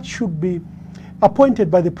body that should be appointed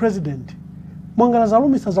by the president. Mwangala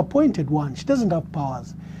Zalumis has appointed one. She doesn't have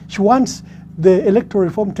powers. She wants the Electoral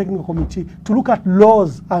Reform Technical Committee to look at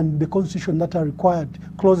laws and the constitution that are required,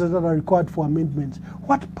 clauses that are required for amendments.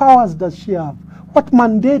 What powers does she have? What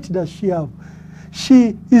mandate does she have?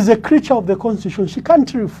 She is a creature of the constitution. She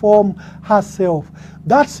can't reform herself.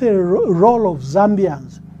 That's a role of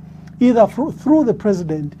Zambians, either through the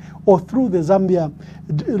president or through the Zambia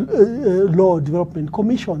Law Development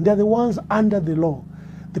Commission. They're the ones under the law.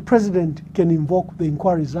 The president can invoke the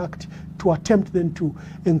Inquiries Act to attempt then to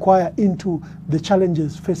inquire into the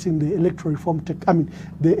challenges facing the Electoral Reform,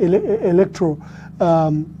 the Electoral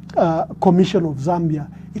Commission of Zambia.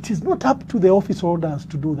 It is not up to the office holders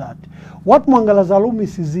to do that. What Mwangala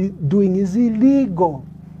Zalumis is doing is illegal.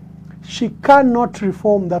 She cannot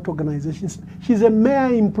reform that organization. She's a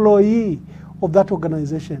mere employee of that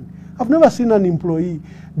organization. I've never seen an employee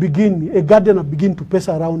a gardener begin to pace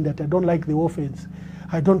around that. I don't like the offense.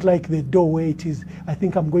 I don't like the door where it is. I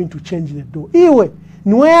think I'm going to change the door. Iwe,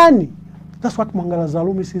 Nweani. That's what Mwangala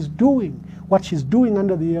Zalumis is doing. What she's doing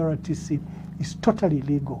under the ERTC is totally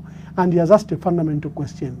illegal. And he has asked a fundamental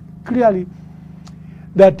question. Clearly,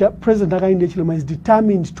 that President Hakainde Hichilema is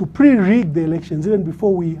determined to pre-rig the elections even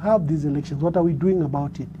before we have these elections. What are we doing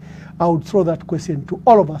about it? I would throw that question to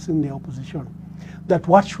all of us in the opposition. That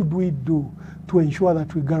what should we do to ensure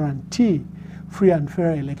that we guarantee free and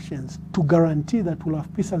fair elections, to guarantee that we'll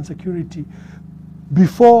have peace and security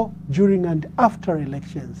before, during, and after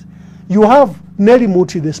elections. You have Nelly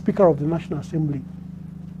Muti, the Speaker of the National Assembly,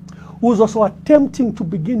 who's also attempting to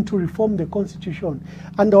begin to reform the Constitution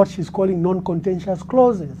under what she's calling non-contentious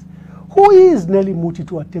clauses. Who is Nelly Muti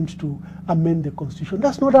to attempt to amend the Constitution?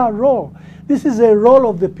 That's not our role. This is a role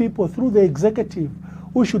of the people through the executive,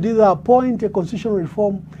 who should either appoint a constitutional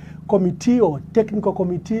reform committee or technical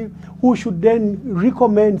committee, who should then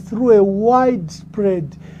recommend through a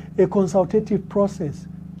widespread consultative process.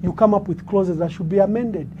 You come up with clauses that should be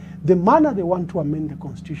amended. The manner they want to amend the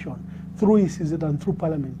Constitution, through ECZ and through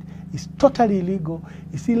Parliament, is totally illegal,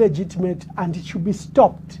 it's illegitimate, and it should be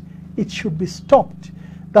stopped. It should be stopped.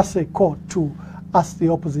 That's a call to us, the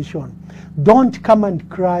opposition. Don't come and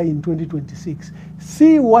cry in 2026.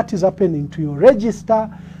 See what is happening to your register,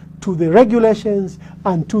 to the regulations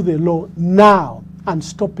and to the law now, and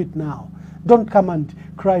stop it now. Don't come and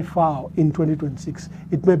cry foul in 2026.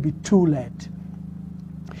 It may be too late.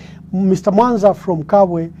 Mr. Mwamba from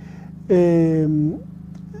Chagwa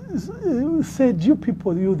said, you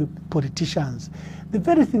people, you the politicians, the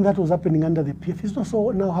very thing that was happening under the PF is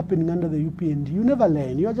also now happening under the UPND. You never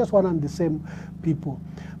learn. You are just one and the same people.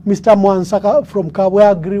 Mr. Mwamba from Chagwa,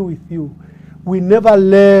 I agree with you. We never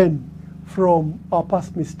learn from our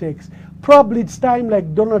past mistakes. Probably it's time,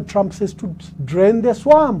 like Donald Trump says, to drain the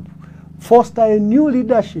swamp, foster a new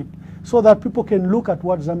leadership so that people can look at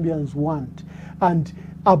what Zambians want and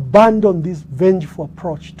abandon this vengeful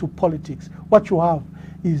approach to politics. What you have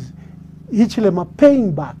is Hichilema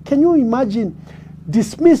paying back. Can you imagine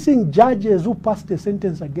dismissing judges who passed a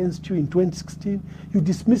sentence against you in 2016? You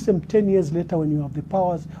dismiss them 10 years later when you have the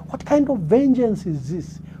powers. What kind of vengeance is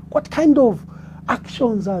this? What kind of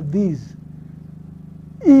actions are these?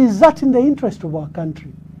 Is that in the interest of our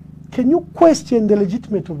country? Can you question the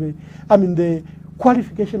legitimate of the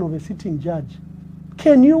qualification of a sitting judge?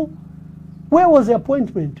 Can you? Where was the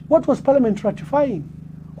appointment? What was Parliament ratifying?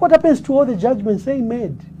 What happens to all the judgments they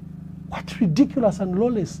made? What ridiculous and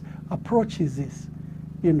lawless approach is this?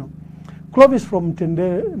 You know, Clovis from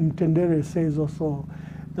Mtendere says also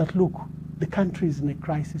that, look, the country is in a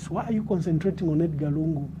crisis. Why are you concentrating on Edgar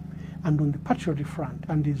Lungu and on the patriotic front?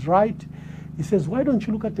 And he's right. He says, why don't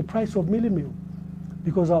you look at the price of mealie meal?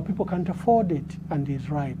 Because our people can't afford it. And he's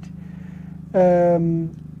right.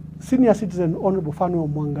 Senior citizen Honorable Emmanuel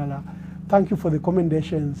Mwangala, thank you for the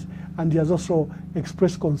commendations. And he has also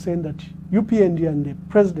expressed concern that UPND and the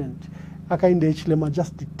President, Hakainde Hichilema, are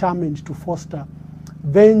just determined to foster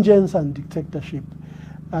vengeance and dictatorship.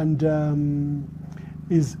 And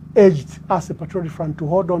is urged us, the Patriotic Front, to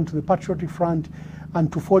hold on to the Patriotic Front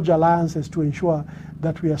and to forge alliances to ensure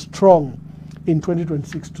that we are strong in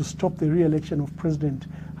 2026 to stop the re-election of President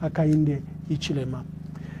Hakainde Hichilema.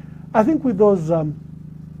 I think with those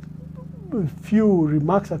few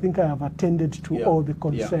remarks, I think I have attended to all the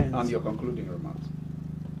concerns. And your concluding remarks.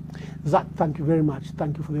 Zach, thank you very much.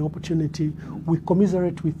 Thank you for the opportunity. We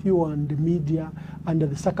commiserate with you and the media under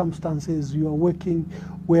the circumstances you are working,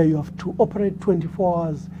 where you have to operate 24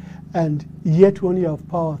 hours and yet we only have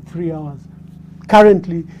power 3 hours.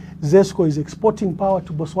 Currently, ZESCO is exporting power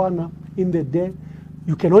to Botswana in the day.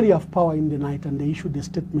 You can only have power in the night, and they issued a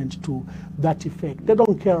statement to that effect. They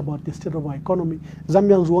don't care about the state of our economy.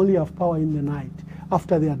 Zambians will only have power in the night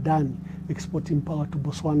after they are done exporting power to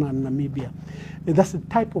Botswana and Namibia. That's the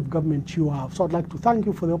type of government you have. So I'd like to thank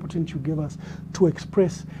you for the opportunity you gave us to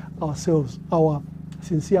express ourselves, our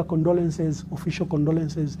sincere condolences, official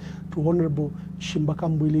condolences to Honorable Shimba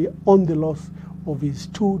Kambwili on the loss of his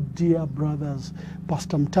two dear brothers,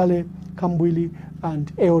 Pastor Mtale Kambwili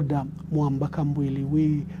and Elder Mwamba Kambwili.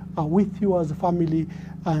 We are with you as a family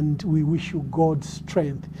and we wish you God's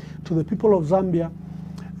strength. To the people of Zambia,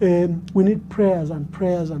 we need prayers and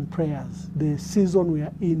prayers and prayers. The season we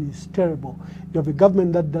are in is terrible. You have a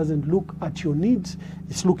government that doesn't look at your needs.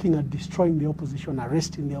 It's looking at destroying the opposition,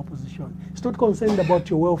 arresting the opposition. It's not concerned about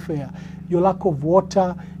your welfare, your lack of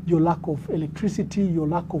water, your lack of electricity, your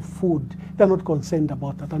lack of food. They're not concerned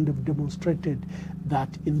about that, and they've demonstrated that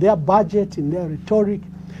in their budget, in their rhetoric,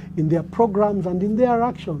 in their programs, and in their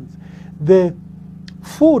actions. The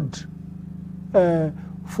food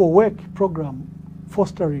for work program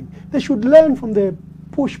fostering, they should learn from the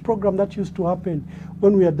push program that used to happen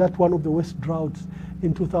when we had that one of the worst droughts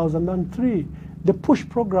in 2003. The push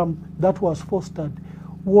program that was fostered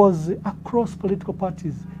was across political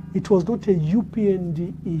parties. It was not a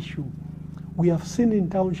UPND issue. We have seen in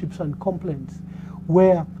townships and complaints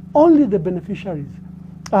where only the beneficiaries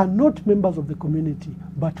are not members of the community,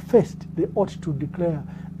 but first they ought to declare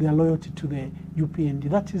their loyalty to the UPND.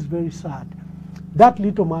 That is very sad. That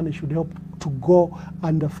little money should help to go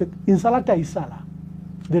and affect. In Salata Isala,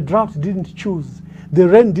 the drought didn't choose. The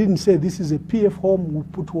rain didn't say this is a PF home, we'll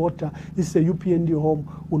put water. This is a UPND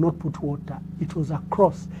home, we'll not put water. It was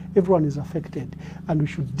across. Everyone is affected. And we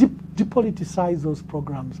should depoliticize those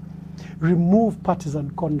programs, remove partisan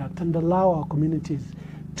conduct, and allow our communities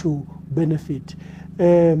to benefit.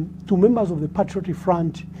 To members of the Patriotic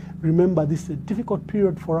Front, remember this is a difficult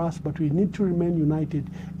period for us, but we need to remain united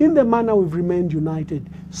in the manner we've remained united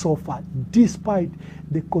so far, despite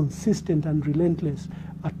the consistent and relentless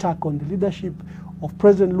attack on the leadership of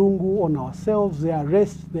President Lungu, on ourselves, the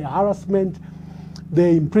arrests, the harassment, the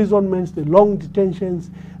imprisonments, the long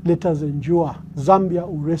detentions. Let us endure. Zambia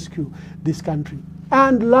will rescue this country.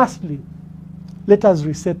 And lastly, let us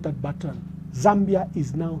reset that button. Zambia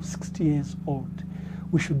is now 60 years old.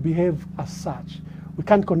 We should behave as such. We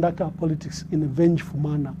can't conduct our politics in a vengeful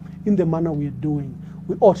manner. in the manner we are doing.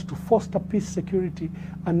 We ought to foster peace, security,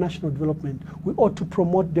 and national development. We ought to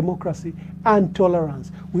promote democracy and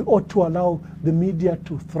tolerance. We ought to allow the media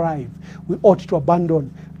to thrive. We ought to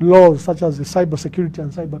abandon laws such as the Cyber Security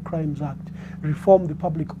and Cyber Crimes Act, reform the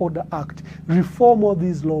Public Order Act, reform all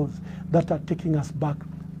these laws that are taking us back,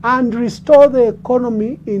 and restore the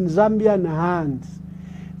economy in Zambian hands.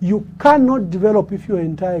 You cannot develop if your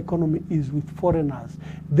entire economy is with foreigners.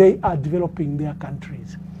 They are developing their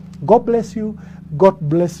countries. God bless you. God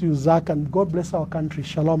bless you, Zach, and God bless our country.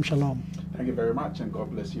 Shalom, shalom. Thank you very much, and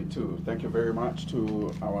God bless you too. Thank you very much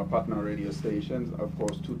to our partner radio stations, of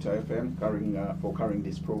course, Tuta FM for carrying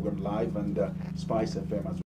this program live, and Spice FM as well.